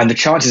 And the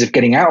chances of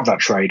getting out of that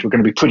trade were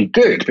going to be pretty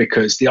good,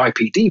 because the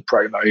IPD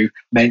promo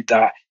meant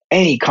that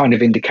any kind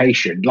of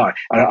indication,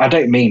 I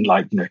don't mean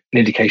an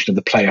indication of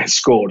the player has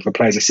scored, the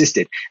player's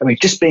assisted. I mean,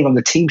 just being on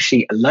the team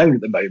sheet alone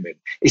at the moment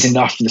is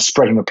enough for the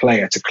spread on a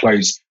player to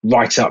close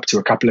right up to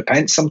a couple of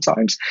pence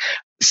sometimes.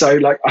 So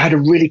I had a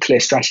really clear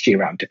strategy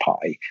around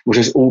Depay, which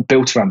was all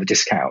built around the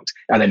discount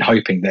and then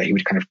hoping that he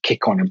would kind of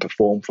kick on and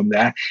perform from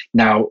there.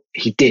 Now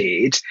he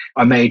did.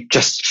 I made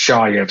just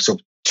shy of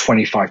sort of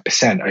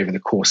 25% over the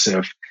course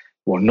of,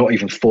 not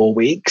even 4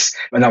 weeks.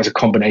 And that was a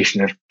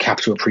combination of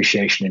capital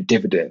appreciation and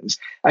dividends.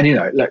 And,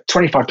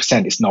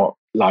 25% is not,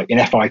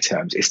 in FI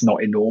terms, it's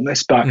not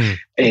enormous, but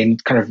in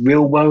kind of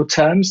real world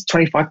terms,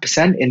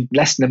 25% in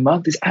less than a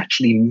month is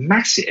actually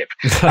massive.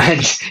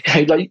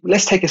 And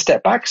let's take a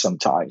step back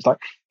sometimes.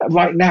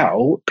 Right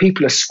now,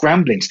 people are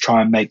scrambling to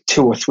try and make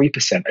 2 or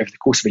 3% over the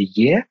course of a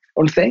year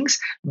on things.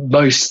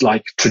 Most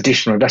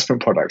traditional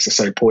investment products are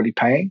so poorly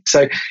paying.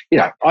 So,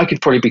 I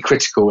could probably be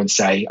critical and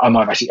say I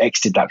might have actually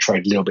exited that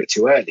trade a little bit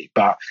too early,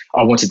 but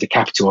I wanted the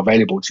capital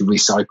available to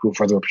recycle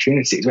for other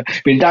opportunities. I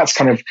mean, that's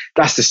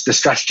the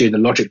strategy and the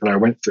logic that I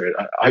went through.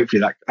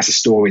 Hopefully that's a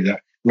story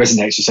that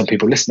resonates with some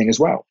people listening as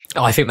well.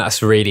 I think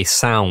that's a really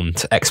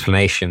sound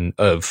explanation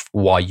of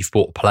why you've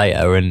bought a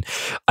player. And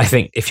I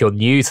think if you're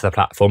new to the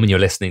platform and you're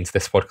listening to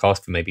this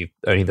podcast for maybe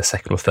only the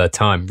second or third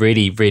time,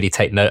 really, really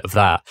take note of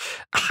that,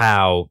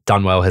 how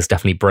Dunwell has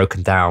definitely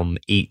broken down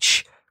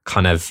each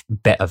kind of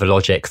bit of the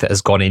logic that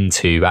has gone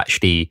into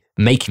actually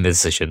making the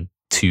decision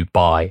to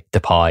buy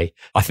Depay.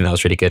 I think that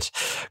was really good.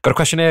 Got a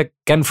question here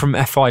again from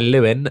FI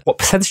Lewin. What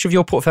percentage of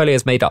your portfolio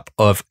is made up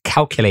of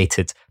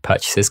calculated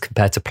purchases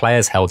compared to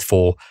players held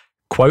for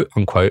quote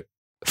unquote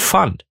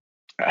fun?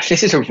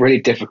 This is a really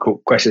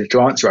difficult question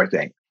to answer, I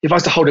think. If I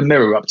was to hold a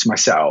mirror up to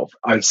myself,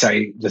 I would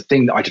say the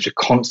thing that I did to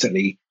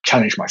constantly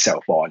challenge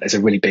myself on as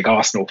a really big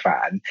Arsenal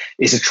fan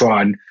is to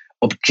try and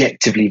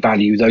objectively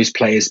value those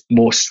players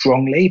more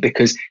strongly,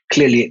 because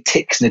clearly it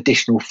ticks an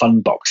additional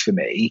fun box for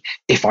me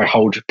if I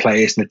hold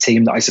players in the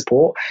team that I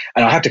support.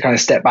 And I have to kind of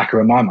step back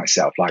and remind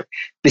myself,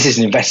 this is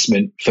an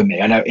investment for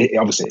me. I know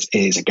obviously it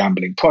is a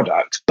gambling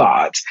product,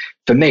 but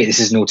for me,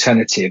 this is an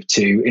alternative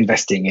to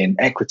investing in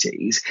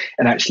equities.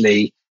 And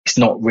actually, it's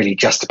not really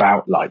just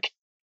about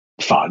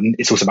fun,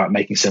 it's also about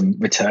making some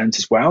returns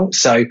as well.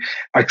 So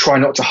I try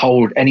not to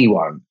hold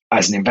anyone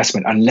as an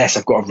investment unless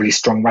I've got a really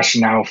strong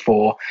rationale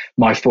for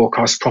my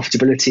forecast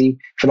profitability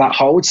for that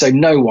hold. So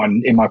no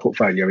one in my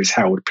portfolio is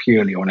held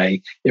purely on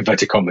a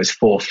inverted commas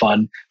for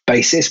fun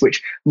basis,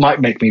 which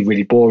might make me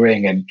really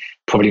boring and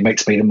probably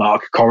makes me the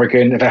Mark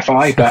Corrigan of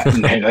FI, but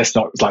let's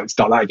not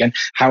start that again.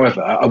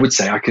 However, I would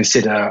say I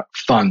consider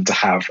fun to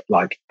have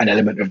like an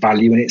element of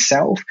value in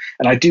itself.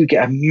 And I do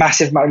get a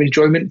massive amount of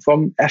enjoyment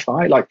from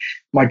FI. Like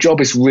my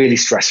job is really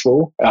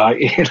stressful.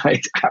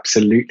 It's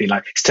absolutely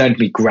it's turned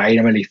me grey.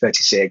 I'm only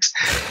 36.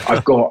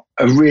 I've got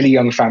a really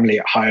young family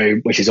at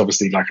home, which is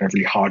obviously like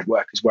really hard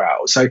work as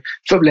well. So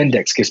Football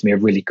Index gives me a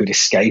really good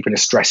escape and a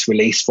stress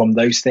release from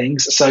those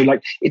things. So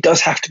it does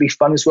have to be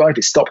fun as well. If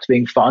it stopped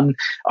being fun,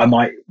 I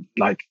might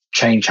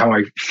change how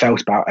I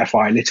felt about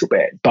FI a little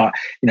bit. But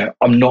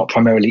I'm not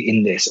primarily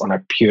in this on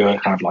a pure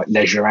kind of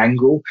leisure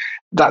angle.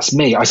 That's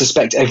me. I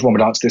suspect everyone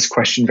would answer this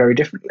question very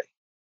differently.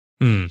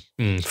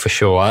 For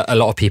sure. A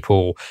lot of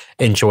people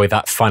enjoy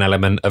that fun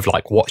element of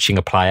watching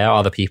a player.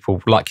 Other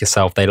people, like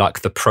yourself, they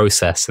like the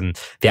process and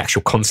the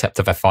actual concept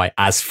of FI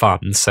as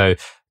fun. So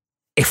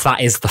if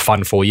that is the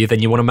fun for you, then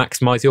you want to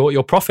maximize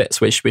your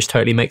profits, which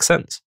totally makes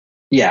sense.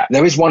 Yeah,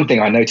 there is one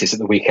thing I noticed at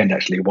the weekend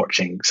actually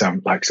watching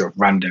some sort of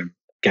random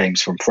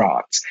games from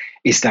France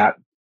is that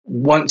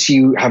once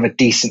you have a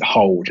decent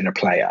hold in a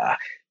player,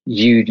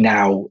 you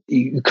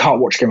can't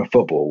watch a game of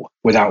football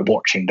without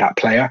watching that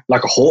player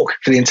like a hawk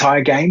for the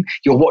entire game.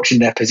 You're watching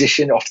their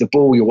position off the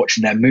ball, you're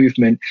watching their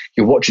movement,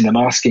 you're watching them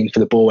asking for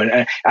the ball.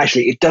 And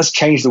actually, it does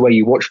change the way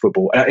you watch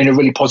football in a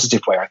really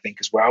positive way, I think,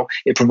 as well.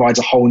 It provides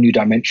a whole new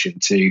dimension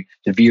to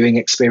the viewing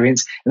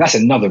experience. And that's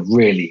another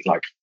really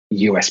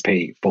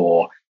USP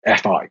for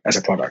FI as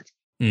a product.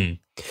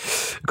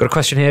 Got a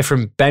question here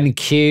from Ben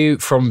Q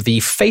from the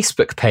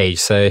Facebook page.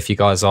 So if you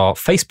guys are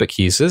Facebook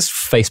users,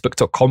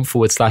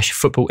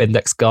 facebook.com/football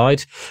index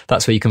guide,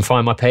 that's where you can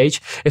find my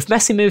page. If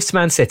Messi moves to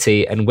Man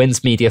City and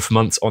wins media for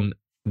months on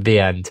the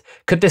end,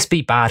 could this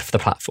be bad for the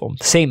platform?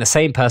 Seeing the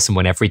same person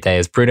win every day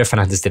as Bruno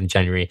Fernandes did in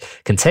January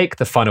can take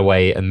the fun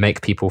away and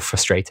make people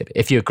frustrated.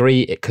 If you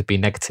agree it could be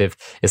negative,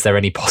 is there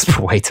any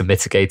possible way to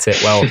mitigate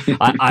it? Well,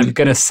 I'm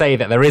going to say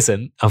that there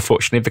isn't,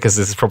 unfortunately, because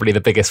this is probably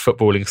the biggest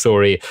footballing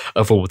story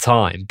of all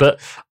time. But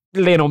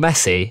Lionel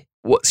Messi,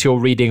 what's your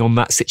reading on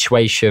that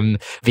situation,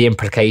 the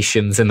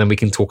implications, and then we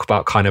can talk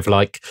about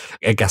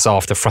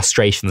after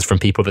frustrations from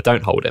people that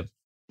don't hold him.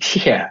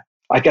 Yeah.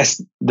 I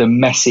guess the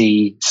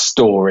Messi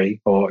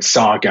story or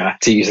saga,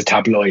 to use a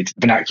tabloid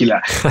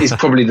vernacular, is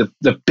probably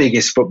the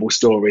biggest football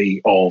story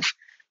of,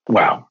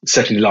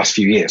 certainly the last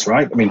few years,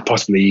 right? I mean,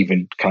 possibly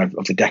even kind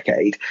of the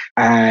decade.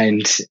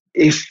 And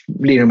if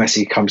Lionel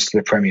Messi comes to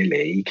the Premier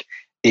League,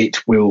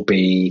 it will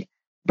be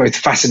both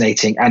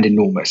fascinating and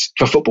enormous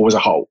for football as a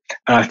whole.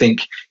 And I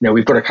think,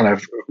 we've got to kind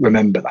of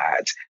remember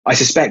that. I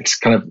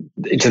suspect kind of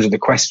in terms of the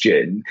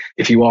question,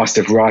 if you asked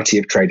a variety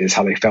of traders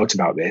how they felt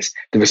about this,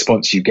 the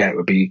response you get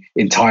would be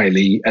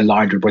entirely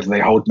aligned with whether they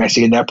hold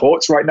Messi in their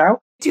ports right now.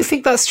 Do you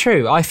think that's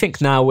true? I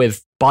think now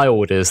with buy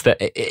orders that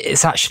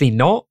it's actually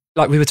not.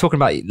 We were talking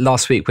about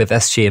last week with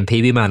SG and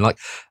PB Man,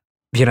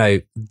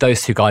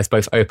 those two guys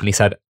both openly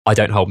said, I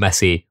don't hold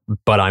Messi,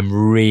 but I'm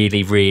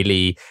really,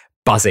 really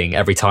buzzing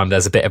every time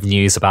there's a bit of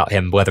news about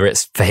him, whether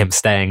it's for him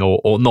staying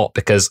or not,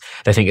 because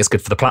they think it's good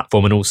for the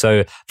platform, and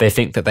also they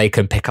think that they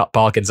can pick up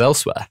bargains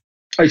elsewhere.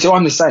 Oh, so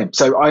I'm the same.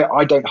 So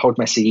I don't hold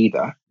Messi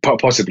either,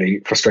 possibly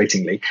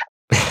frustratingly.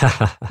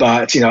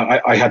 But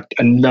I had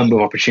a number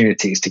of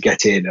opportunities to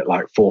get in at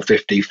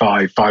 450,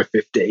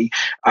 550,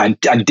 and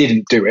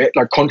didn't do it.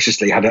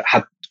 Consciously had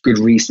good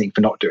reasoning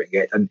for not doing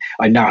it, and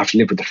I now have to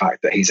live with the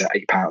fact that he's at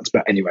 £8.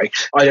 But anyway,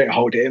 I don't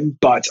hold him,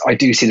 but I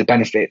do see the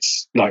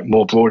benefits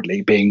more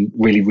broadly being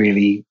really,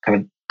 really kind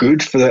of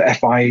good for the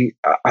FI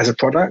as a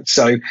product.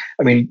 So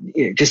I mean,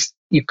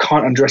 you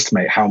can't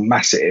underestimate how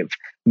massive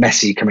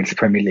Messi coming to the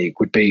Premier League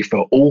would be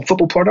for all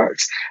football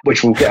products,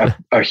 which will get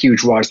a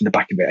huge rise in the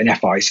back of it. And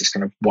FI is just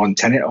kind of one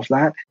tenet of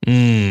that.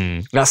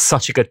 That's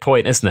such a good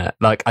point, isn't it?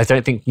 I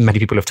don't think many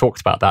people have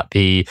talked about that,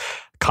 the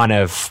kind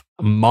of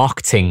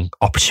marketing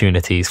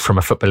opportunities from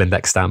a Football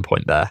Index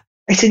standpoint there.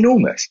 It's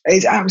enormous.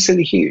 It's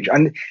absolutely huge.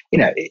 And,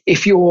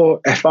 if you're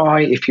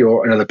FI, if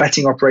you're another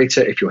betting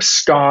operator, if you're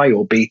Sky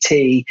or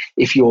BT,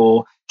 if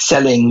you're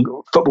selling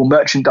football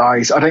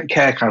merchandise, I don't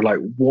care kind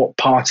of what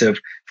part of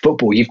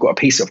football you've got a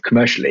piece of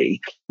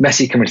commercially,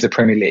 Messi coming to the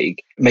Premier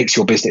League makes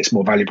your business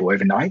more valuable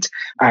overnight.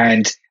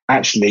 And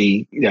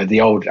actually,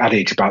 the old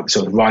adage about the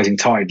sort of rising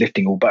tide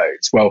lifting all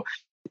boats, well,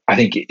 I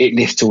think it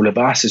lifts all of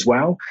us as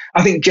well.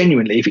 I think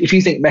genuinely, if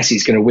you think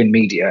Messi's going to win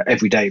media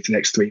every day for the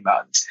next 3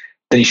 months,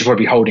 then you should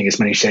probably be holding as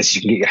many shares as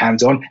you can get your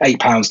hands on, £8,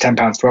 £10,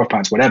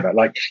 £12, whatever.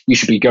 You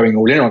should be going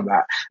all in on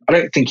that. I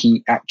don't think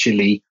he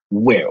actually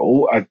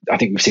will. I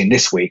think we've seen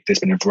this week, there's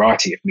been a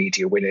variety of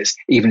media winners,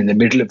 even in the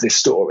middle of this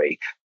story.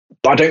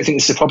 But I don't think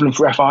this is a problem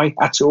for FI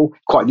at all.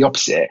 Quite the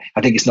opposite.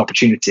 I think it's an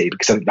opportunity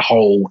because I think the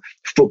whole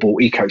football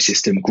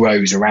ecosystem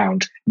grows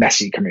around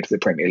Messi coming to the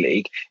Premier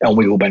League, and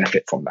we will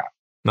benefit from that.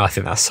 I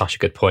think that's such a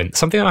good point.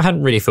 Something I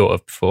hadn't really thought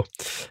of before.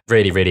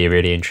 Really, really,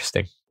 really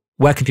interesting.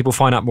 Where can people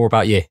find out more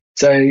about you?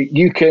 So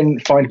you can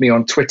find me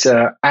on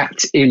Twitter at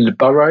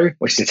ilburrow,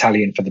 which is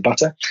Italian for the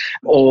butter,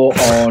 or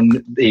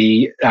on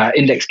the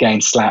Index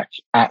Gain Slack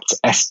at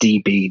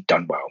SDB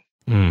Dunwell.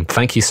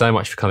 Thank you so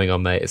much for coming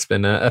on, mate. It's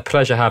been a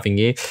pleasure having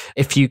you.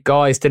 If you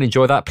guys did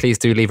enjoy that, please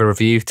do leave a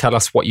review. Tell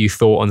us what you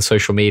thought on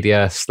social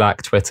media,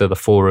 Slack, Twitter, the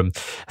forum,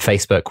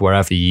 Facebook,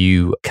 wherever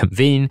you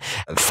convene.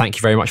 Thank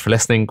you very much for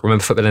listening.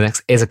 Remember, Football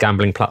Index is a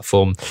gambling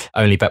platform.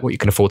 Only bet what you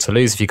can afford to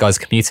lose. If you guys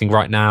are commuting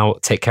right now,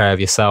 take care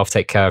of yourself,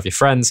 take care of your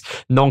friends.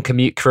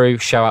 Non-commute crew,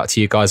 shout out to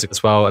you guys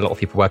as well. A lot of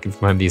people working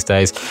from home these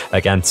days.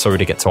 Again, sorry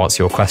to get to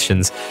answer your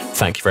questions.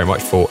 Thank you very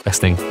much for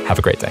listening. Have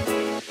a great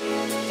day.